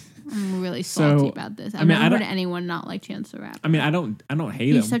mad. I'm really salty about this. I've never heard anyone not like Chance the Rapper. I mean, I don't hate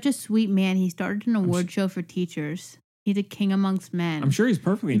him. He's such a sweet man. He started an award show for teachers. He's a king amongst men. I'm sure he's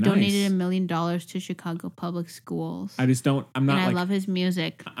perfectly nice. He donated $1 million to Chicago public schools. I just don't. I'm not. And I love his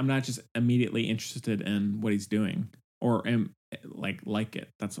music. I'm not just immediately interested in what he's doing or am like it.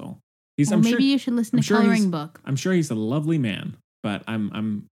 That's all. Maybe you should listen to Coloring Book. I'm sure he's a lovely man, but I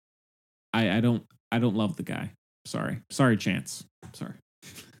don't love the guy. Sorry, Chance. Sorry.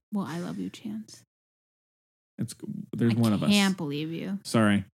 Well, I love you, Chance. There's one of us. I can't believe you.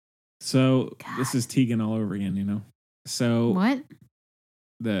 Sorry. So this is Tegan all over again, you know. So what?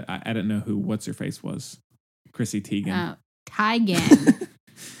 I didn't know who what's her face was. Chrissy Teigen. Teigen.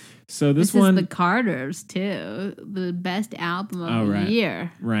 So this one is the Carters too. The best album of the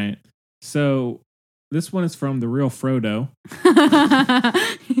year. Right. So this one is from The Real Frodo.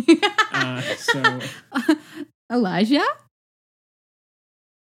 Elijah?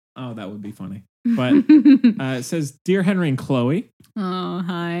 Oh, that would be funny. But it says, Dear Henry and Chloe. Oh,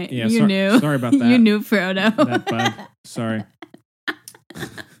 hi. Yeah, you knew. Sorry about that. You knew Frodo. That bug. Sorry.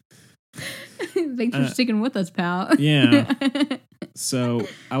 Thanks for sticking with us, pal. Yeah. So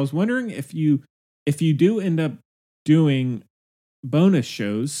I was wondering if you do end up doing bonus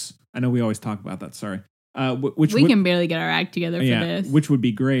shows. I know we always talk about that. Sorry. Which we can barely get our act together for this. Which would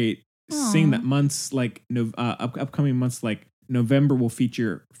be great. Aww. Seeing that months like upcoming months like November will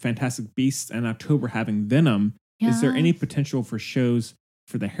feature Fantastic Beasts and October having Venom. Yes. Is there any potential for shows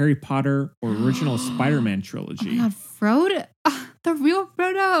for the Harry Potter or original Spider-Man trilogy? Oh my God, Frodo. The Real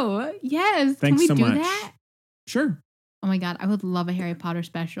Frodo. Yes. Thanks Can we so do much. That? Sure. Oh my God, I would love a Harry Potter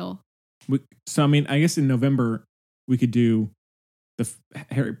special. So, I mean, I guess in November we could do the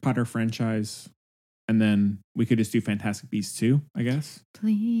Harry Potter franchise and then we could just do Fantastic Beasts too, I guess.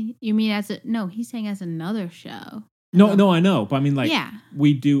 Please. You mean no, he's saying as another show. No, I know. But I mean, like, yeah.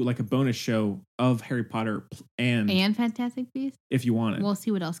 We do like a bonus show of Harry Potter and Fantastic Beasts? If you want it. We'll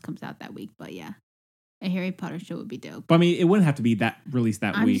see what else comes out that week, but yeah. A Harry Potter show would be dope. But I mean, it wouldn't have to be released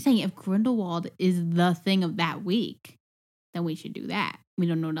that week. I'm just saying, if Grindelwald is the thing of that week, then we should do that. We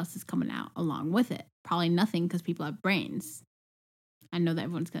don't know what else is coming out along with it. Probably nothing because people have brains. I know that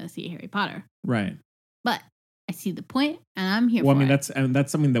everyone's going to see Harry Potter. Right. But I see the point, and I'm here for it. Well, I mean,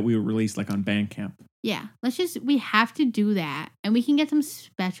 that's something that we would release like on Bandcamp. Yeah. We have to do that. And we can get some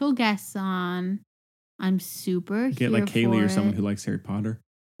special guests on. I'm super Get like Kaylee or someone who likes Harry Potter.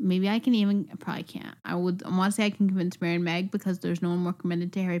 Maybe I probably can't. I want to say I can convince Mary and Meg because there's no one more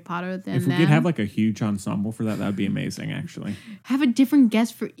committed to Harry Potter than If we them. could have like a huge ensemble for that would be amazing, actually. Have a different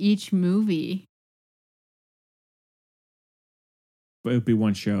guest for each movie. But it would be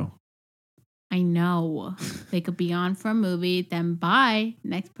one show. I know. They could be on for a movie, then bye,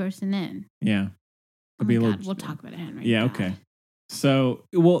 next person in. Yeah. Oh my God, we'll talk about it, Henry. Yeah, God. okay. So,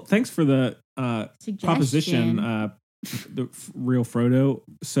 well, thanks for the proposition, the real Frodo.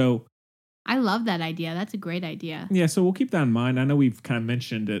 So, I love that idea. That's a great idea. yeah, so we'll keep that in mind. I know we've kind of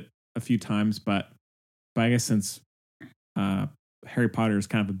mentioned it a few times, but I guess since Harry Potter is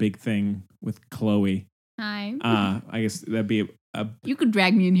kind of a big thing with Chloe, Hi. I guess that'd be you could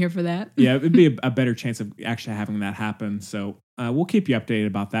drag me in here for that. yeah, it'd be a better chance of actually having that happen. So we'll keep you updated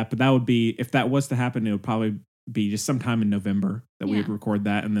about that. But that would be, if that was to happen, it would probably be just sometime in November that we would record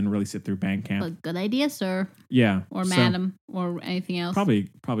that and then release it through Bandcamp. But good idea, sir. Yeah. Or madam, or anything else. Probably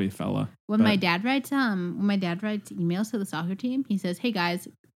a fella. When my dad writes emails to the soccer team, he says, "Hey guys,"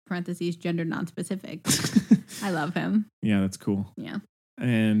 parentheses, gender non-specific. I love him. Yeah, that's cool. Yeah.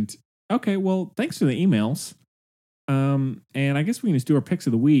 And okay, well, thanks for the emails. And I guess we can just do our picks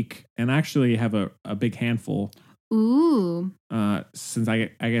of the week, and actually have a big handful. Ooh. Since I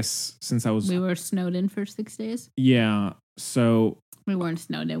was, we were snowed in for 6 days. Yeah. So we weren't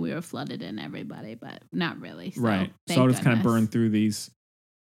snowed in. We were flooded in, everybody, but not really. So, right. So I'll just kind of burn through these,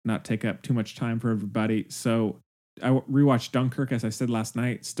 not take up too much time for everybody. So I rewatched Dunkirk, as I said last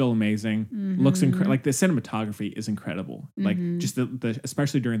night. Still amazing. Mm-hmm. Looks like the cinematography is incredible. Mm-hmm. Like just the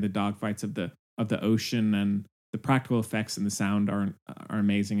especially during the dogfights of the ocean, and the practical effects and the sound are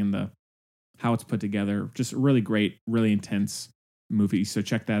amazing, and the how it's put together. Just really great, really intense movie. So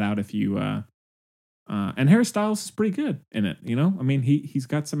check that out if you and Harry Styles is pretty good in it, you know? I mean, he's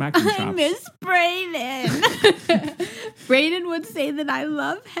got some acting chops. I miss Brayden. Brayden would say that I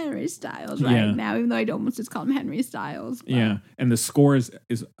love Harry Styles now, even though I'd almost just call him Henry Styles. But. Yeah. And the score is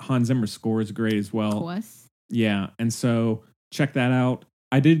Hans Zimmer's score is great as well. Of course. Yeah. And so check that out.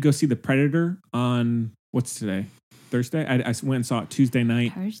 I did go see The Predator on, what's today? Thursday? I went and saw it Tuesday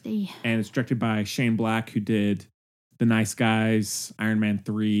night. Thursday. And it's directed by Shane Black, who did The Nice Guys, Iron Man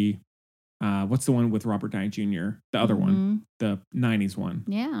 3. What's the one with Robert Downey Jr.? The other one, the 90s one.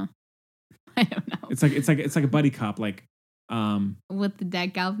 Yeah. I don't know. It's like a buddy cop, like with the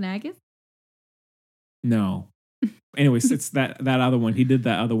Dag Galifianakis? No. Anyways, it's that other one. He did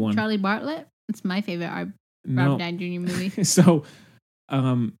that other one. Charlie Bartlett? It's my favorite Robert Downey Jr. movie. So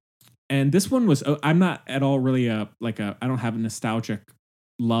and this one was, I'm not at all really I don't have a nostalgic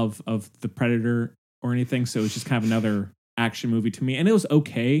love of The Predator or anything. So it's just kind of another action movie to me. And it was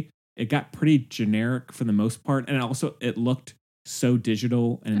okay. It got pretty generic for the most part. And also it looked so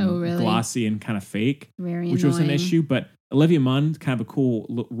digital and glossy and kind of fake, which was an issue. But Olivia Munn, kind of a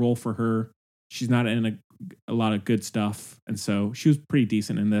cool role for her. She's not in a lot of good stuff. And so she was pretty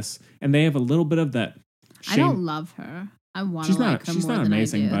decent in this. And they have a little bit of that. I don't love her. I want to like her She's more not than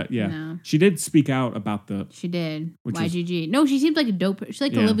amazing, I do. but yeah. No. She did speak out about the... She did. YGG. No, she seems like a dope... She's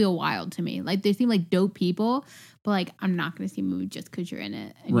like Olivia Wilde to me. Like, they seem like dope people, but like, I'm not going to see a movie just because you're in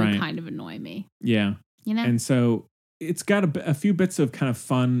it. And you kind of annoy me. Yeah. You know? And so it's got a few bits of kind of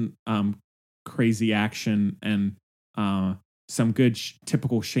fun, crazy action and some good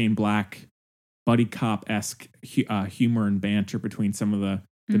typical Shane Black buddy cop-esque humor and banter between some of the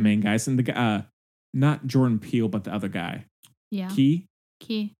main guys. And the guy... not Jordan Peele, but the other guy. Yeah. Key.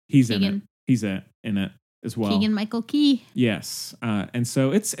 He's Keegan. in it. He's in it as well. Keegan-Michael Key. Yes. And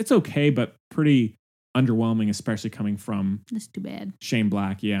so it's okay, but pretty underwhelming, especially coming from... That's too bad. Shane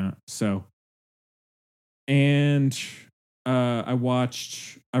Black, yeah. So... And I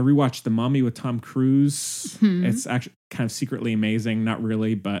rewatched The Mummy with Tom Cruise. Mm-hmm. It's actually kind of secretly amazing. Not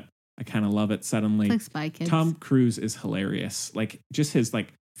really, but I kind of love it suddenly. It's like Spy Kids. Tom Cruise is hilarious. Like, just his,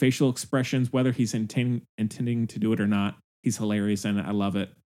 like, facial expressions, whether he's intending to do it or not, he's hilarious and I love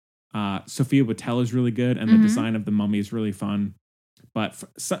it. Sophia Boutella is really good, and the design of the mummy is really fun. But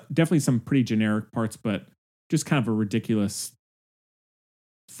definitely some pretty generic parts, but just kind of a ridiculous,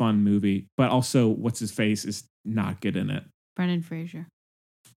 fun movie. But also, what's his face is not good in it. Brendan Fraser.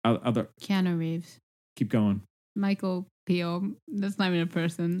 Keanu Reeves. Keep going. Michael Peel. That's not even a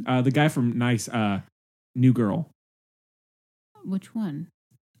person. The guy from New Girl. Which one?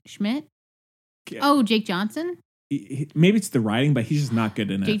 Schmidt? Oh, Jake Johnson? Maybe it's the writing, but he's just not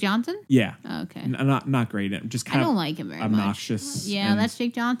good in it. Jake Johnson? Yeah. Oh, okay. Not great in it. Just kind I of don't like him very obnoxious. Much. Yeah, that's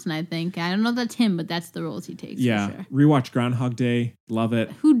Jake Johnson, I think. I don't know if that's him, but that's the roles he takes. Yeah. For sure. Rewatch Groundhog Day. Love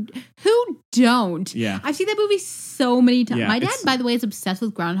it. Who don't? Yeah. I've seen that movie so many times. Yeah, my dad, by the way, is obsessed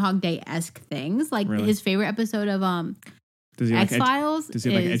with Groundhog Day-esque things. Like his favorite episode of Does he X Files. Does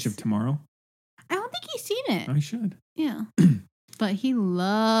he like Edge of Tomorrow? I don't think he's seen it. I should. Yeah, but he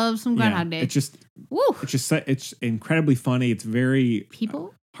loves some Groundhog Day. It's incredibly funny. It's very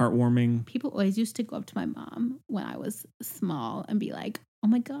heartwarming. People always used to go up to my mom when I was small and be like, "Oh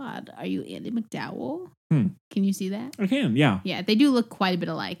my God, are you Andy McDowell?" Can you see that? I can. Yeah. Yeah, they do look quite a bit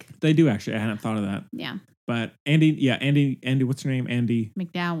alike. They do actually. I hadn't thought of that. Yeah. But Andy, what's her name? Andy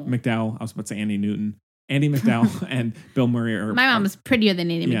McDowell. I was about to say Andy Newton. Andy McDowell and Bill Murray are. My mom is prettier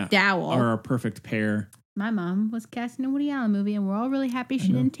than Andy McDowell. Are a perfect pair. My mom was cast in a Woody Allen movie, and we're all really happy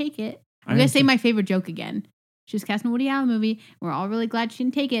she didn't take it. I'm going to say my favorite joke again. She was cast in a Woody Allen movie. We're all really glad she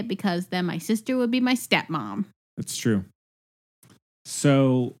didn't take it because then my sister would be my stepmom. That's true.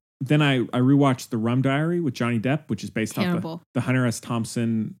 So then I rewatched The Rum Diary with Johnny Depp, which is based off the Hunter S.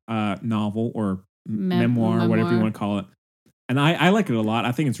 Thompson novel or memoir, whatever you want to call it. And I like it a lot.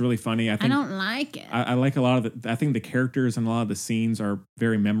 I think it's really funny. I don't like it. I like a lot of I think the characters and a lot of the scenes are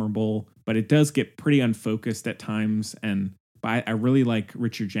very memorable, but it does get pretty unfocused at times. But I really like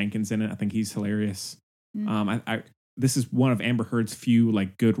Richard Jenkins in it. I think he's hilarious. This is one of Amber Heard's few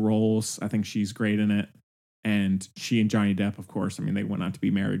like good roles. I think she's great in it. And she and Johnny Depp, of course, I mean, they went on to be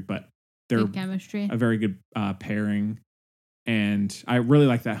married, but they're chemistry. A very good pairing. And I really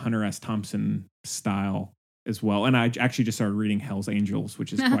like that Hunter S. Thompson style as well. And I actually just started reading Hell's Angels,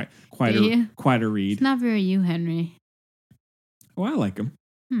 which is quite a read. It's not very you, Henry. Oh, I like him.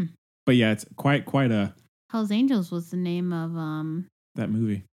 But yeah, it's quite a... Hell's Angels was the name of... that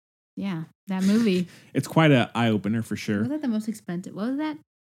movie. Yeah, that movie. It's quite an eye-opener for sure. Was that the most expensive? What was that? It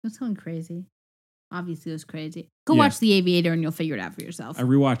was something crazy. Obviously, it was crazy. Go watch The Aviator and you'll figure it out for yourself. I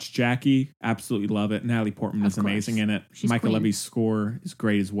rewatched Jackie. Absolutely love it. Natalie Portman is amazing in it. Michael Levy's score is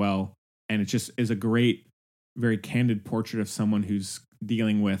great as well. And it just is a great, very candid portrait of someone who's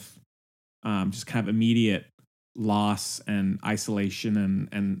dealing with just kind of immediate loss and isolation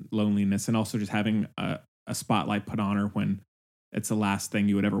and loneliness. And also just having a spotlight put on her when it's the last thing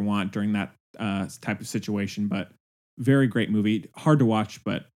you would ever want during that type of situation. But very great movie. Hard to watch,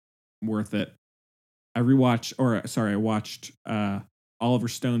 but worth it. I watched Oliver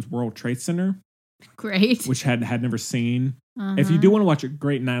Stone's World Trade Center. Great. Which had never seen. If you do want to watch a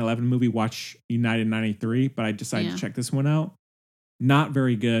great 9/11 movie, watch United 93, but I decided to check this one out. Not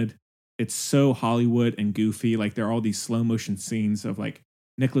very good. It's so Hollywood and goofy. Like there are all these slow motion scenes of like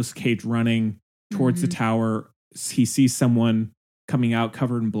Nicolas Cage running towards the tower. He sees someone coming out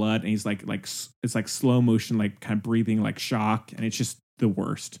covered in blood and he's like it's like slow motion, like kind of breathing like shock, and it's just the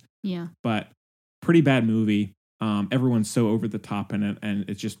worst. Yeah. But pretty bad movie. Everyone's so over the top in it, and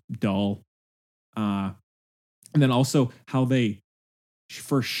it's just dull. And then also how they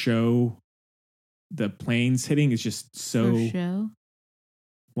first show the planes hitting is just so. For show?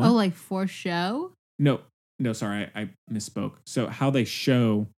 What? Oh, like for show? No, sorry, I misspoke. So how they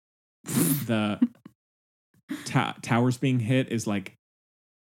show the towers being hit is like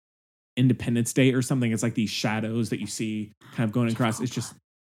Independence Day or something. It's like these shadows that you see kind of going across. It's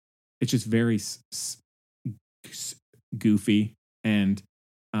just very goofy and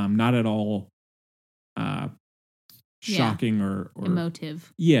not at all shocking or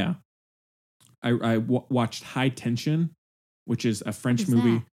emotive. Yeah. I watched High Tension, which is a French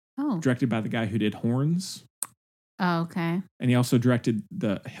movie directed by the guy who did Horns. Oh, okay. And he also directed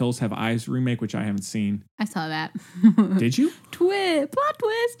the Hills Have Eyes remake, which I haven't seen. I saw that. Did you? Plot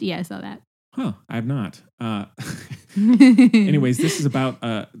twist. Yeah, I saw that. Huh, I have not. Anyways, this is about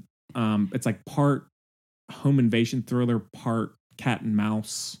it's like part home invasion thriller, part cat and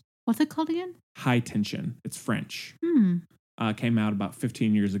mouse. What's it called again? High Tension. It's French. Came out about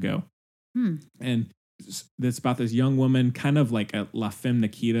 15 years ago. And it's about this young woman, kind of like a La Femme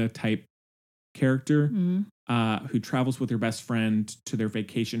Nikita type character, who travels with her best friend to their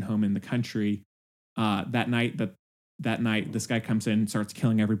vacation home in the country. That night, this guy comes in and starts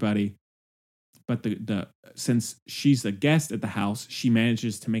killing everybody. But since she's a guest at the house, she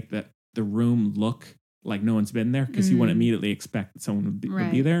manages to make the room look like no one's been there because he wouldn't immediately expect that someone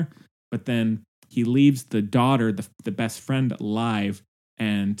would be there. But then he leaves the daughter, the best friend, alive,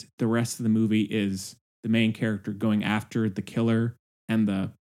 and the rest of the movie is the main character going after the killer and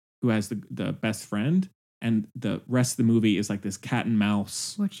who has the best friend, and the rest of the movie is like this cat and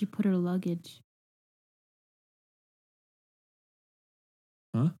mouse. Where'd she put her luggage?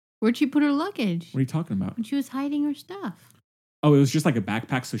 Huh? Where'd she put her luggage? What are you talking about? When she was hiding her stuff. Oh, it was just like a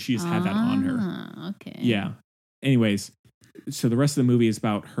backpack, so she just had that on her. Okay. Yeah. Anyways, so the rest of the movie is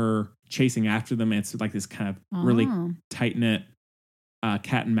about her chasing after them. It's like this kind of really tight-knit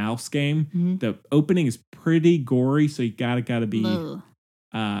cat and mouse game. The opening is pretty gory, so you gotta be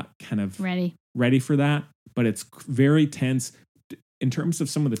kind of ready for that. but it's very tense in terms of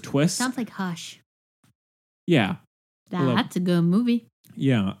some of the twists. Sounds like Hush. Yeah. That's a good movie.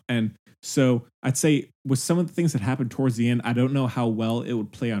 Yeah. And so I'd say with some of the things that happened towards the end, I don't know how well it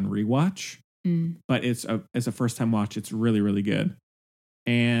would play on rewatch, but as a first time watch, it's really, really good.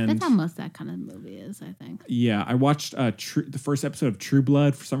 And that's how most that kind of movie is, I think. Yeah. I watched the first episode of True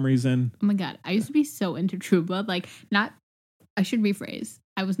Blood for some reason. Oh my God. I used to be so into True Blood. Like, I should rephrase.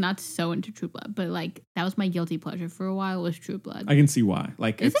 I was not so into True Blood, but like that was my guilty pleasure for a while was True Blood. I can see why.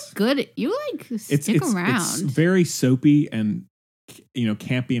 Like, is it good? You like stick around. It's very soapy and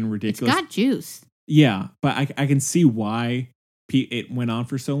campy and ridiculous. It's got juice. Yeah, but I can see why it went on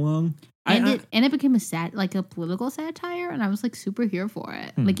for so long. And it became a political satire, and I was like super here for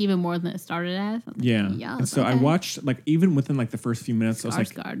it. Like even more than it started as. Yeah. And so I watched like even within like the first few minutes, I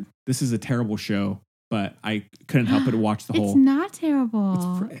was like, this is a terrible show. But I couldn't help but watch the whole. It's not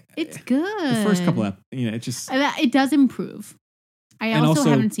terrible. It's good. The first couple of, it just. It does improve. I also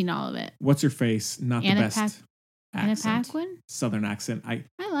haven't seen all of it. What's her face? Not the best Anna Paquin? Southern accent. I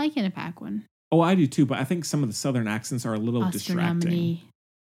like Anna Paquin. Oh, I do too. But I think some of the Southern accents are a little distracting.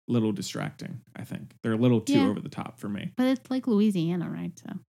 Little distracting, I think. They're a little too over the top for me. But it's like Louisiana, right?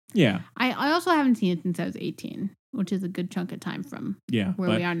 So. Yeah. I also haven't seen it since I was 18. Which is a good chunk of time from where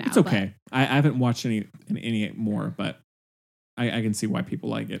we are now. It's okay. I haven't watched any more, but I can see why people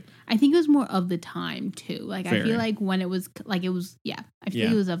like it. I think it was more of the time too. Like I feel like when it was like it was I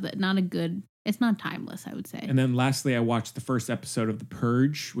feel it was of the it's not timeless, I would say. And then lastly I watched the first episode of The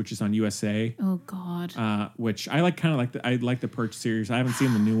Purge, which is on USA. Oh God. Which I like I like the Purge series. I haven't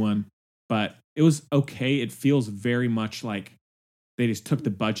seen the new one, but it was okay. It feels very much like they just took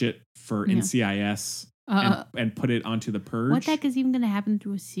the budget for NCIS and put it onto The Purge. What the heck is even going to happen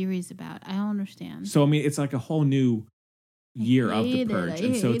through a series about? I don't understand. So, I mean, it's like a whole new year of The Purge.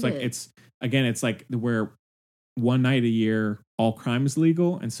 And so it's like, it's like where one night a year, all crime is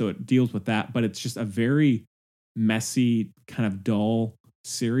legal. And so it deals with that. But it's just a very messy, kind of dull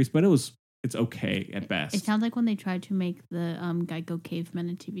series. But it's okay at best. It sounds like when they tried to make the Geico Cavemen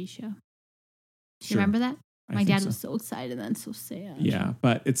a TV show. Do you remember that? My dad was so excited and so sad. Yeah,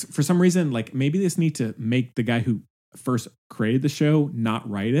 but it's for some reason, like maybe they just need to make the guy who first created the show not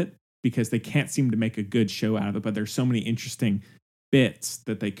write it because they can't seem to make a good show out of it. But there's so many interesting bits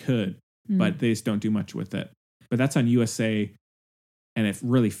that they could, but they just don't do much with it. But that's on USA, and it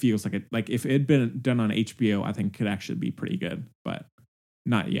really feels like it. Like if it had been done on HBO, I think it could actually be pretty good, but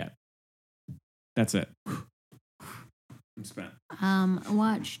not yet. That's it. I'm spent. I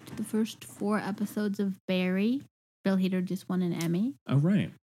watched the first 4 episodes of Barry. Bill Hader just won an Emmy. Oh,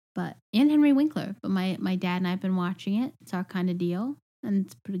 right. And Henry Winkler. But my dad and I have been watching it. It's our kind of deal. And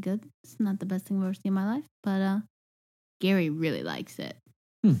it's pretty good. It's not the best thing I've ever seen in my life. But Gary really likes it.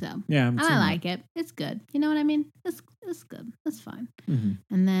 So yeah, I like it. It's good. You know what I mean? It's good. It's fine. Mm-hmm.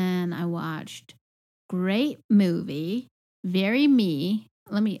 And then I watched great movie, Very Me.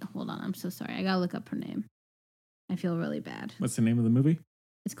 Hold on. I'm so sorry. I gotta look up her name. I feel really bad. What's the name of the movie?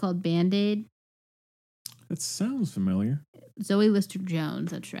 It's called Band-Aid. That sounds familiar. Zoe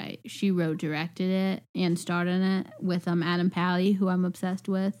Lister-Jones, that's right. She directed it, and starred in it with Adam Pally, who I'm obsessed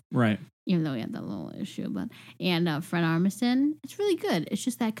with. Right. Even though we had that little issue, and Fred Armisen. It's really good. It's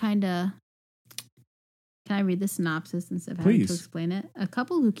just that kind of. Can I read the synopsis instead of having to explain it? A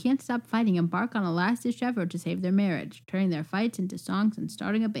couple who can't stop fighting embark on a last-ditch effort to save their marriage, turning their fights into songs and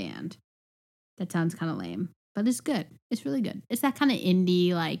starting a band. That sounds kind of lame. But it's good. It's really good. It's that kind of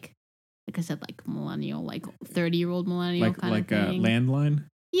indie, like I said, like millennial, like 30-year-old millennial kind of thing. Like a Landline?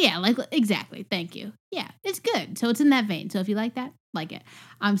 Yeah, exactly. Thank you. Yeah, it's good. So it's in that vein. So if you like that, like it.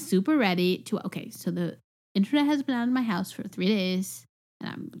 I'm super ready to. Okay, so the internet has been out of my house for 3 days, and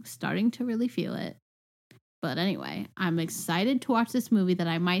I'm starting to really feel it. But anyway, I'm excited to watch this movie that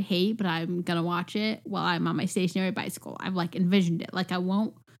I might hate, but I'm gonna watch it while I'm on my stationary bicycle. I've envisioned it.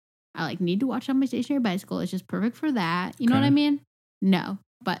 I need to watch on my stationary bicycle. It's just perfect for that. You know what I mean? No,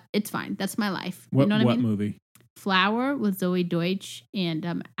 but it's fine. That's my life. What, you know what I mean? Movie? Flower with Zoe Deutsch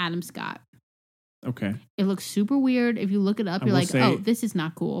and Adam Scott. Okay. It looks super weird. If you look it up, you're like, oh, this is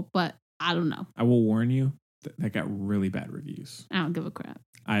not cool. But I don't know. I will warn you, that got really bad reviews. I don't give a crap.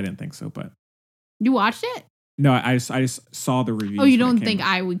 I didn't think so, but. You watched it? No, I just saw the reviews. Oh, you don't think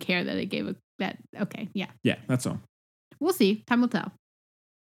I would care that it gave that? Okay, yeah. Yeah, that's all. We'll see. Time will tell.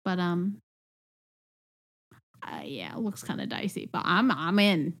 But yeah, it looks kind of dicey. But I'm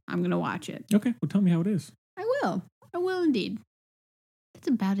in. I'm gonna watch it. Okay, well, tell me how it is. I will. I will indeed. That's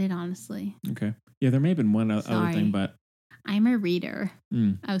about it, honestly. Okay. Yeah, there may have been one other thing, but I'm a reader.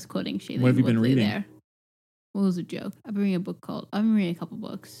 I was quoting Shailene What have you been Woodley reading? there. What was a joke? I've been reading a couple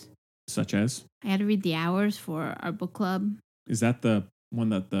books. Such as? I had to read The Hours for our book club. Is that the one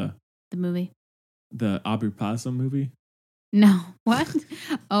that the movie? The Aubrey Plaza movie? No. What?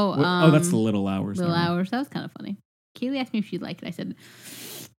 Oh, that's the Little Hours. Little Hours. That was kind of funny. Kaylee asked me if she'd like it. I said,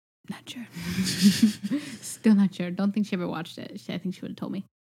 not sure. Still not sure. Don't think she ever watched it. I think she would have told me.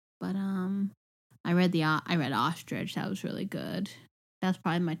 But I read Ostrich. That was really good. That's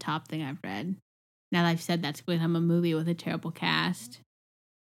probably my top thing I've read. Now that I've said that's become a movie with a terrible cast.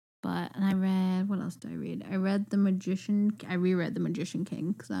 But, and I read, what else did I read? I read I reread The Magician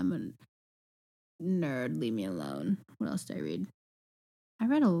King because I'm a nerd. Leave me alone. What else did I read? I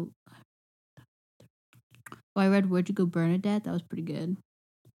read Where'd You Go, Bernadette? That was pretty good.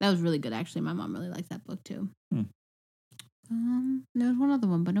 That was really good, actually. My mom really likes that book, too. There was one other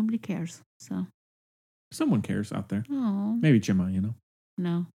one, but nobody cares, so. Someone cares out there. Oh. Maybe Gemma,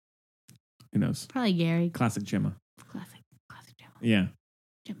 No. Who knows? Probably Gary. Classic Gemma. Classic Gemma. Yeah.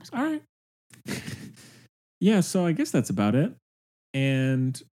 Gemma's great. All right. Yeah, so I guess that's about it.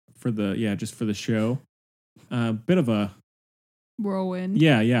 And for the show, bit of a whirlwind.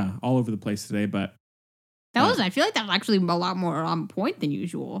 Yeah, all over the place today, but I feel like that was actually a lot more on point than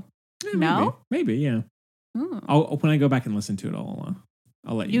usual. Yeah, no? Maybe, yeah. When I go back and listen to it, I'll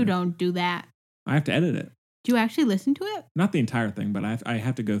let you know. You don't do that. I have to edit it. Do you actually listen to it? Not the entire thing, but I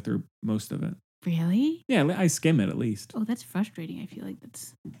have to go through most of it. Really? Yeah, I skim it at least. Oh, that's frustrating. I feel like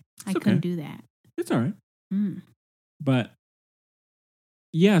I couldn't do that. It's all right. But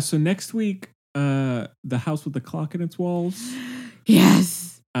yeah, so next week, The House with the Clock in Its Walls.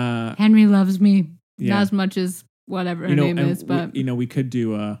 Yes. Henry loves me. Yeah. Not as much as whatever her name is, but we could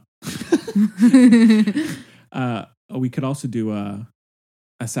do we could also do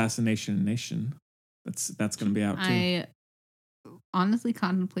Assassination Nation. That's going to be out too. I honestly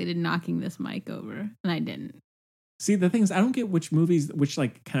contemplated knocking this mic over, and I didn't. See, the thing is, I don't get which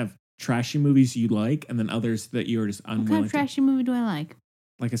like kind of trashy movies you like, and then others that you're just unwilling. What kind of trashy movie do I like?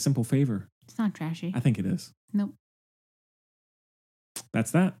 Like A Simple Favor. It's not trashy. I think it is. Nope. That's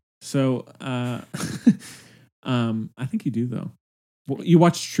that. So, I think you do though. Well, you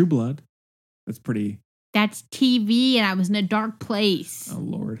watched True Blood. That's pretty. That's TV, and I was in a dark place. Oh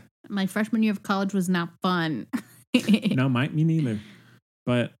Lord. My freshman year of college was not fun. No, me neither.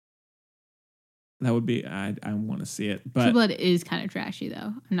 But that would be. I want to see it. But True Blood is kind of trashy,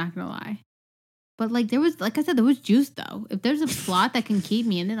 though. I'm not gonna lie. But like there was juice though. If there's a plot that can keep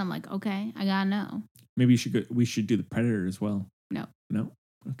me in it, I'm like, okay, I gotta know. Maybe we should do The Predator as well. No.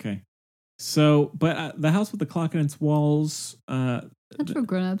 Okay. So, but The House with the Clock in Its Walls. That's for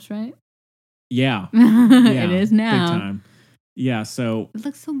grown-ups, right? Yeah. It is now. Big time. Yeah. So it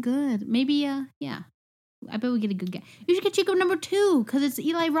looks so good. Maybe. Yeah. I bet we get a good guy. You should get Chico number 2 because it's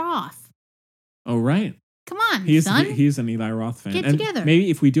Eli Roth. Oh right. Come on, son. He's an Eli Roth fan. Get together. Maybe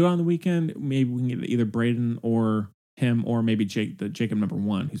if we do it on the weekend, maybe we can get either Braden or him, or maybe Jacob number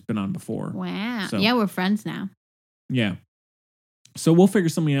 1, who's been on before. Wow. So, yeah, we're friends now. Yeah. So we'll figure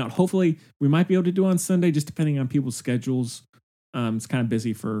something out. Hopefully, we might be able to do it on Sunday, just depending on people's schedules. It's kind of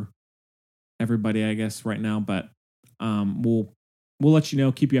busy for everybody, I guess, right now. But we'll let you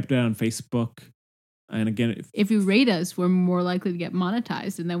know. Keep you updated on Facebook. And again, if you rate us, we're more likely to get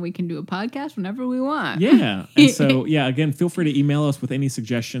monetized, and then we can do a podcast whenever we want. Yeah. And so, again, feel free to email us with any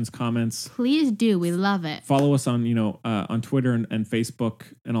suggestions, comments. Please do. We love it. Follow us on, on Twitter and Facebook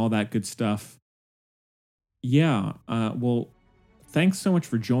and all that good stuff. Yeah. Well, thanks so much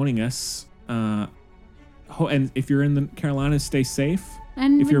for joining us. And if you're in the Carolinas, stay safe.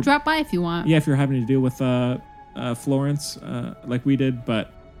 And drop by if you want. Yeah, if you're having to deal with Florence like we did,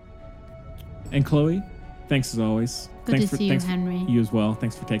 and Chloe, thanks as always. Good to see you, Henry. You as well.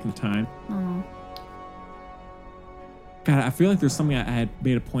 Thanks for taking the time. Oh. God, I feel like there's something I had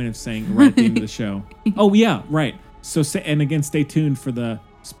made a point of saying right at the end of the show. Oh yeah, right. So and again, stay tuned for the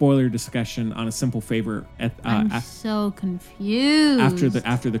spoiler discussion on A Simple Favor. I'm so confused.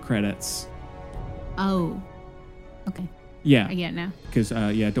 After the credits. Oh. Okay. Yeah. I get it now. Because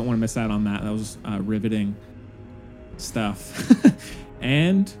don't want to miss out on that. That was riveting stuff.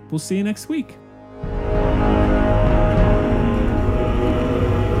 And we'll see you next week.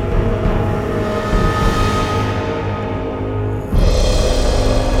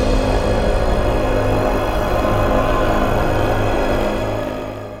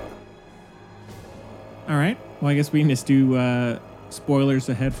 All right. Well, I guess we can just do spoilers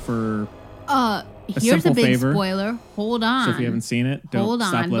ahead for here's a big favor. spoiler. Hold on. So if you haven't seen it, don't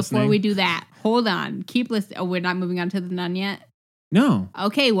stop listening. Before we do that. Hold on. Keep listening. Oh, we're not moving on to The Nun yet? No.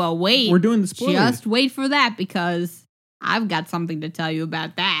 Okay, well, wait. We're doing the spoilers. Just wait for that because I've got something to tell you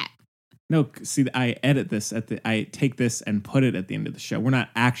about that. No, see, I edit this I take this and put it at the end of the show. We're not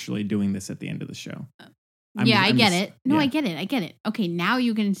actually doing this at the end of the show. I get it. No, yeah. I get it. Okay, now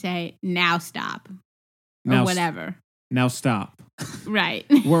you can say, now stop. Or whatever. Now stop. Right.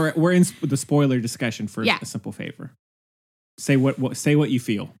 We're in the spoiler discussion for A Simple Favor. Say what you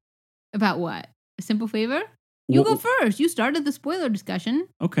feel. About what? A Simple Favor? You go first. You started the spoiler discussion.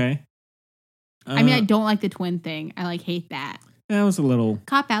 Okay. I mean, I don't like the twin thing. I hate that. That was a little...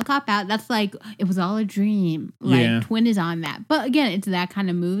 Cop out. That's like, it was all a dream. Twin is on that. But again, it's that kind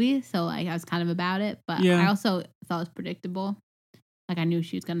of movie. So, I was kind of about it. But I also thought it was predictable. I knew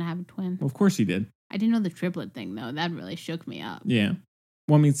she was going to have a twin. Well, of course you did. I didn't know the triplet thing, though. That really shook me up. Yeah.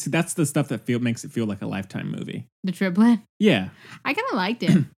 Well, I mean, see, that's the stuff that makes it feel like a Lifetime movie. The triplet? Yeah. I kind of liked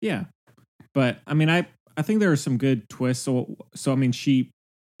it. Yeah. But, I mean, I think there are some good twists. So I mean,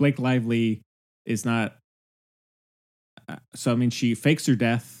 Blake Lively is not... So, I mean, she fakes her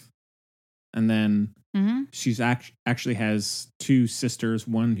death, and then she's actually has two sisters,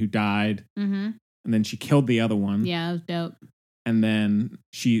 one who died, and then she killed the other one. Yeah, that was dope. And then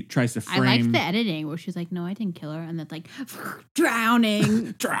she tries to frame... I liked the editing where she's like, no, I didn't kill her. And that's like,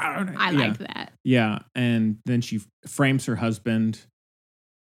 drowning. I liked that. Yeah, and then she frames her husband,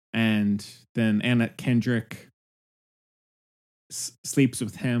 and then Anna Kendrick sleeps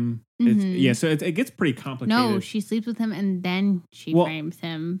with him. So it gets pretty complicated. No, she sleeps with him and then she frames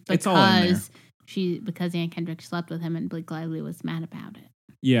him because it's all in there. Because Anna Kendrick slept with him and Blake Lively was mad about it.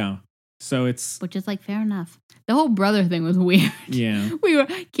 Yeah. So which is fair enough. The whole brother thing was weird. Yeah.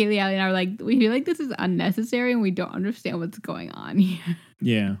 Kaylee, Allie, and I were like, we feel like this is unnecessary and we don't understand what's going on here.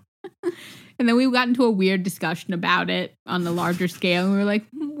 Yeah. And then we got into a weird discussion about it on the larger scale. And we were like,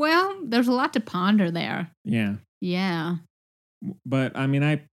 well, there's a lot to ponder there. Yeah. Yeah. But I mean,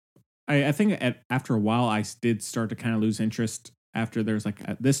 I think after a while, I did start to kind of lose interest after there's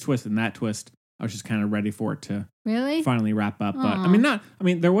this twist and that twist. I was just kind of ready for it to really finally wrap up. But I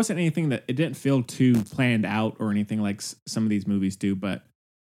mean, there wasn't anything that it didn't feel too planned out or anything like some of these movies do. But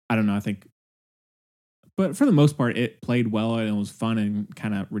I don't know. I think, but for the most part, it played well and it was fun and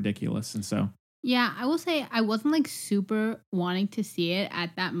kind of ridiculous. And so, yeah, I will say I wasn't super wanting to see it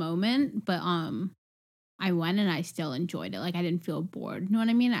at that moment, but I went and I still enjoyed it. I didn't feel bored. You know what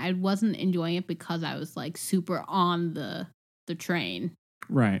I mean? I wasn't enjoying it because I was super on the train.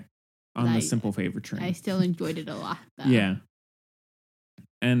 Right. On the Simple Favor train. I still enjoyed it a lot, though. Yeah.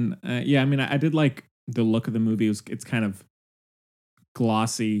 And, I mean, I did like the look of the movie. It's kind of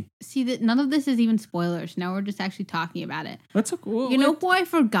glossy. See, none of this is even spoilers. Now we're just actually talking about it. That's cool. You know who I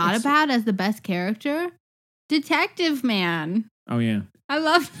forgot about as the best character? Detective Man. Oh, yeah. I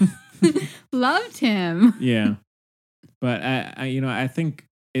loved him. Yeah. But, I think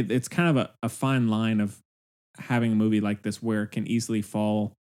it's kind of a fine line of having a movie like this where it can easily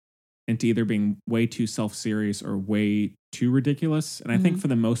fall into either being way too self-serious or way too ridiculous. And I think for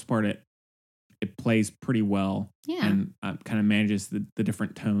the most part, it plays pretty well. Yeah. And kind of manages the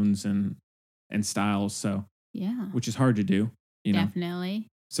different tones and styles. So, yeah. Which is hard to do, you know? Definitely.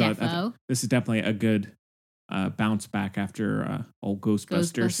 So this is definitely a good bounce back after old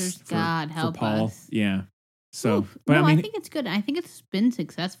Ghostbusters. God help Paul. us. Yeah. So, Oof. but no, I mean, I think it's good. I think it's been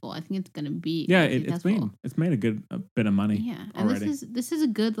successful. I think it's going to be it's made a bit of money. Yeah, and already. this is a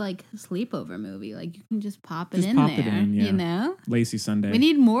good sleepover movie. You can just pop it in there. Yeah. You know, Lazy Sunday. We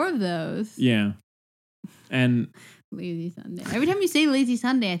need more of those. Yeah, and Lazy Sunday. Every time you say Lazy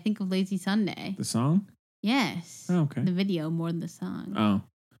Sunday, I think of Lazy Sunday. The song. Yes. Oh, okay. The video more than the song. Oh,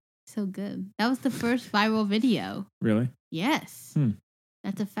 so good. That was the first viral video. Really? Yes.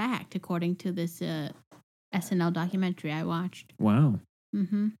 That's a fact, according to this SNL documentary I watched. Wow.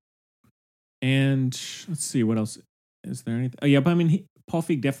 Mm-hmm. And let's see, what else? Is there anything? Oh, yeah, but I mean, Paul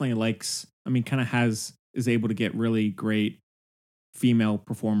Feig definitely kind of is able to get really great female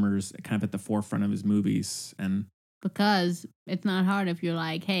performers kind of at the forefront of his movies. And because it's not hard if you're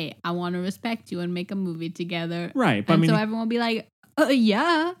like, hey, I want to respect you and make a movie together. Right. But and so everyone will be like,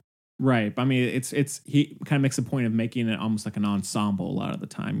 yeah. Right. But I mean, he kind of makes a point of making it almost like an ensemble a lot of the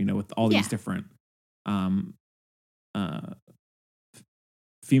time, with all these different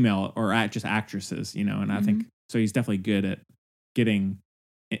female or just actresses, and I think so he's definitely good at getting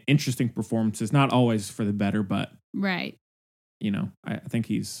interesting performances, not always for the better, but right. I think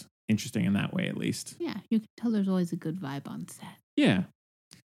he's interesting in that way, at least. Yeah, you can tell there's always a good vibe on set. Yeah.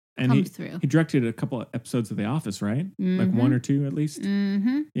 And comes through. He directed a couple of episodes of The Office, right? Like one or two at least.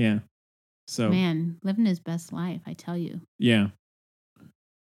 Mm-hmm. Yeah. So man, living his best life, I tell you. Yeah.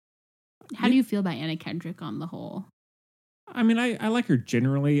 How do you feel about Anna Kendrick on the whole? I mean, I like her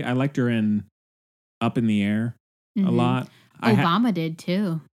generally. I liked her in Up in the Air a lot. Obama did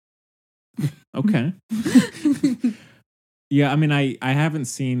too. Okay. Yeah, I mean, I haven't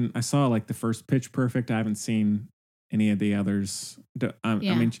seen. I saw like the first Pitch Perfect. I haven't seen any of the others. I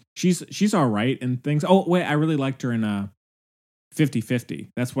mean, she's all right in things. Oh wait, I really liked her in 50-50.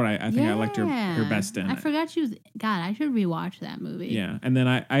 That's what I think I liked her best in. I forgot she was. God, I should rewatch that movie. Yeah, and then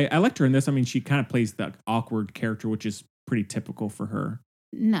I liked her in this. I mean, she kind of plays the awkward character, which is pretty typical for her.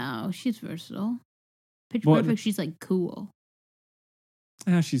 No, she's versatile. Pitch Perfect, she's like cool.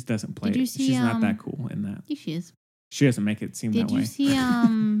 She doesn't play. Did you see, she's not that cool in that. Yeah, she is. She doesn't make it seem that way. Did you see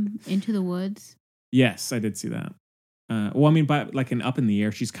Into the Woods? Yes, I did see that. Well, I mean, but like in Up in the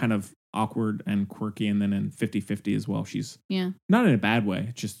Air, she's kind of awkward and quirky, and then in 50-50 as well, she's not in a bad way.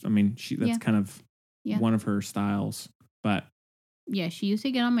 It's just, I mean, that's kind of one of her styles. But yeah, she used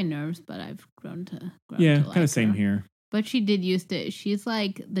to get on my nerves, but I've grown to like kind of same here. But she did used to. She's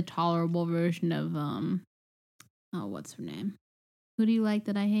like the tolerable version of what's her name? Who do you like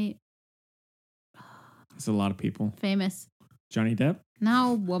that I hate? There's a lot of people. Famous. Johnny Depp?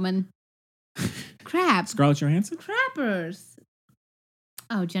 No, woman. Crap. Scarlett Johansson? Crappers.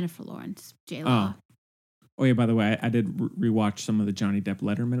 Oh, Jennifer Lawrence. J-Law. Oh, yeah, by the way, I did rewatch some of the Johnny Depp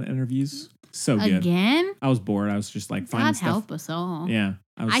Letterman interviews. So good. Again? I was bored. I was just like finding stuff. God help us all. Yeah.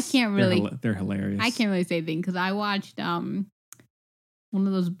 I can't really. They're hilarious. I can't really say anything because I watched one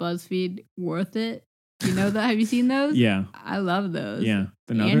of those BuzzFeed Worth It. You know that? Have you seen those? Yeah. I love those. Yeah.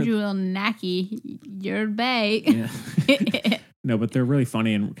 Andrew Ilnacki, you're bae. Yeah. No, but they're really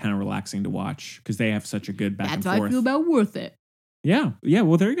funny and kind of relaxing to watch because they have such a good back and forth. That's how I feel about Worth It. Yeah. Yeah.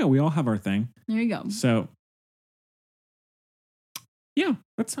 Well, there you go. We all have our thing. There you go. So, yeah,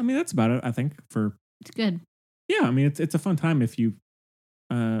 that's about it, I think, it's good. Yeah. I mean, it's a fun time if you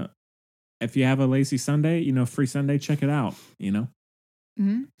have a lazy Sunday, free Sunday, check it out,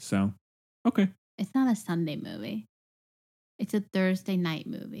 Mm-hmm. So, okay. It's not a Sunday movie. It's a Thursday night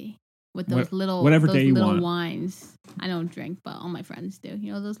movie with those little wines. I don't drink, but all my friends do.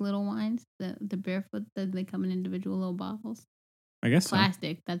 You know those little wines, the barefoot that they come in individual little bottles. I guess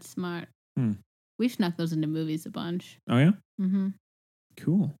plastic. So. That's smart. We've snuck those into movies a bunch. Oh yeah. Mm-hmm.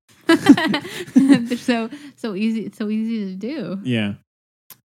 Cool. They're so easy. It's so easy to do. Yeah.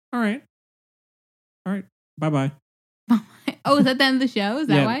 All right. Bye bye. Oh, is that the end of the show? Is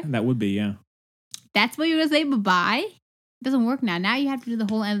that why? That would be, yeah. That's what you're gonna say. Bye-bye. It doesn't work now. Now you have to do the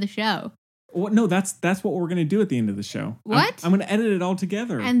whole end of the show. Well, no, that's what we're gonna do at the end of the show. What? I'm gonna edit it all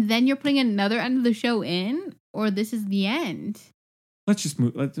together. And then you're putting another end of the show in, or this is the end. Let's just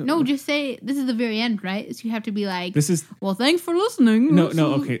move. No, just say this is the very end, right? So you have to be like, this is. Well, thanks for listening. No,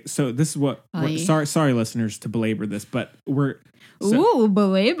 okay. So this is what. Sorry, listeners, to belabor this, but we're. Ooh,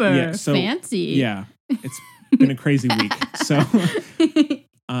 belabor. Yeah, so, fancy. Yeah, it's been a crazy week. So,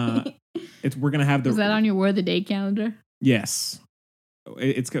 we're gonna have the. Is that on your Word of the Day calendar? Yes,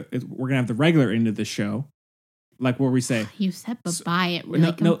 we're gonna have the regular end of the show, like where we say. You said bye-bye. It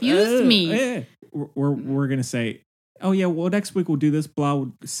really confused me. We're gonna say. Oh yeah, well next week we'll do this. Blah,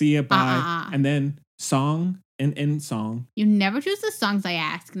 see ya, bye, and then song and end song. You never choose the songs I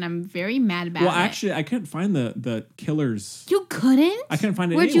ask, and I'm very mad about it. Well, actually, I couldn't find the Killers. You couldn't? I couldn't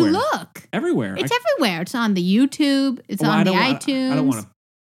find it. Where'd anywhere. you look? Everywhere. It's everywhere. It's on the YouTube. It's on the iTunes. I don't want to.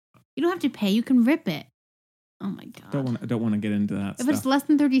 You don't have to pay. You can rip it. Oh my god. I don't want to get into that. If it's less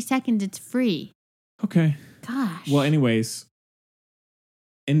than 30 seconds, it's free. Okay. Gosh. Well, anyways,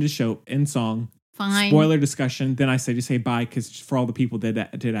 end the show, end song. Fine. Spoiler discussion. Then I just say bye because for all the people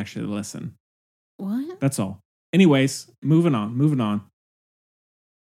that did actually listen. What? That's all. Anyways, moving on.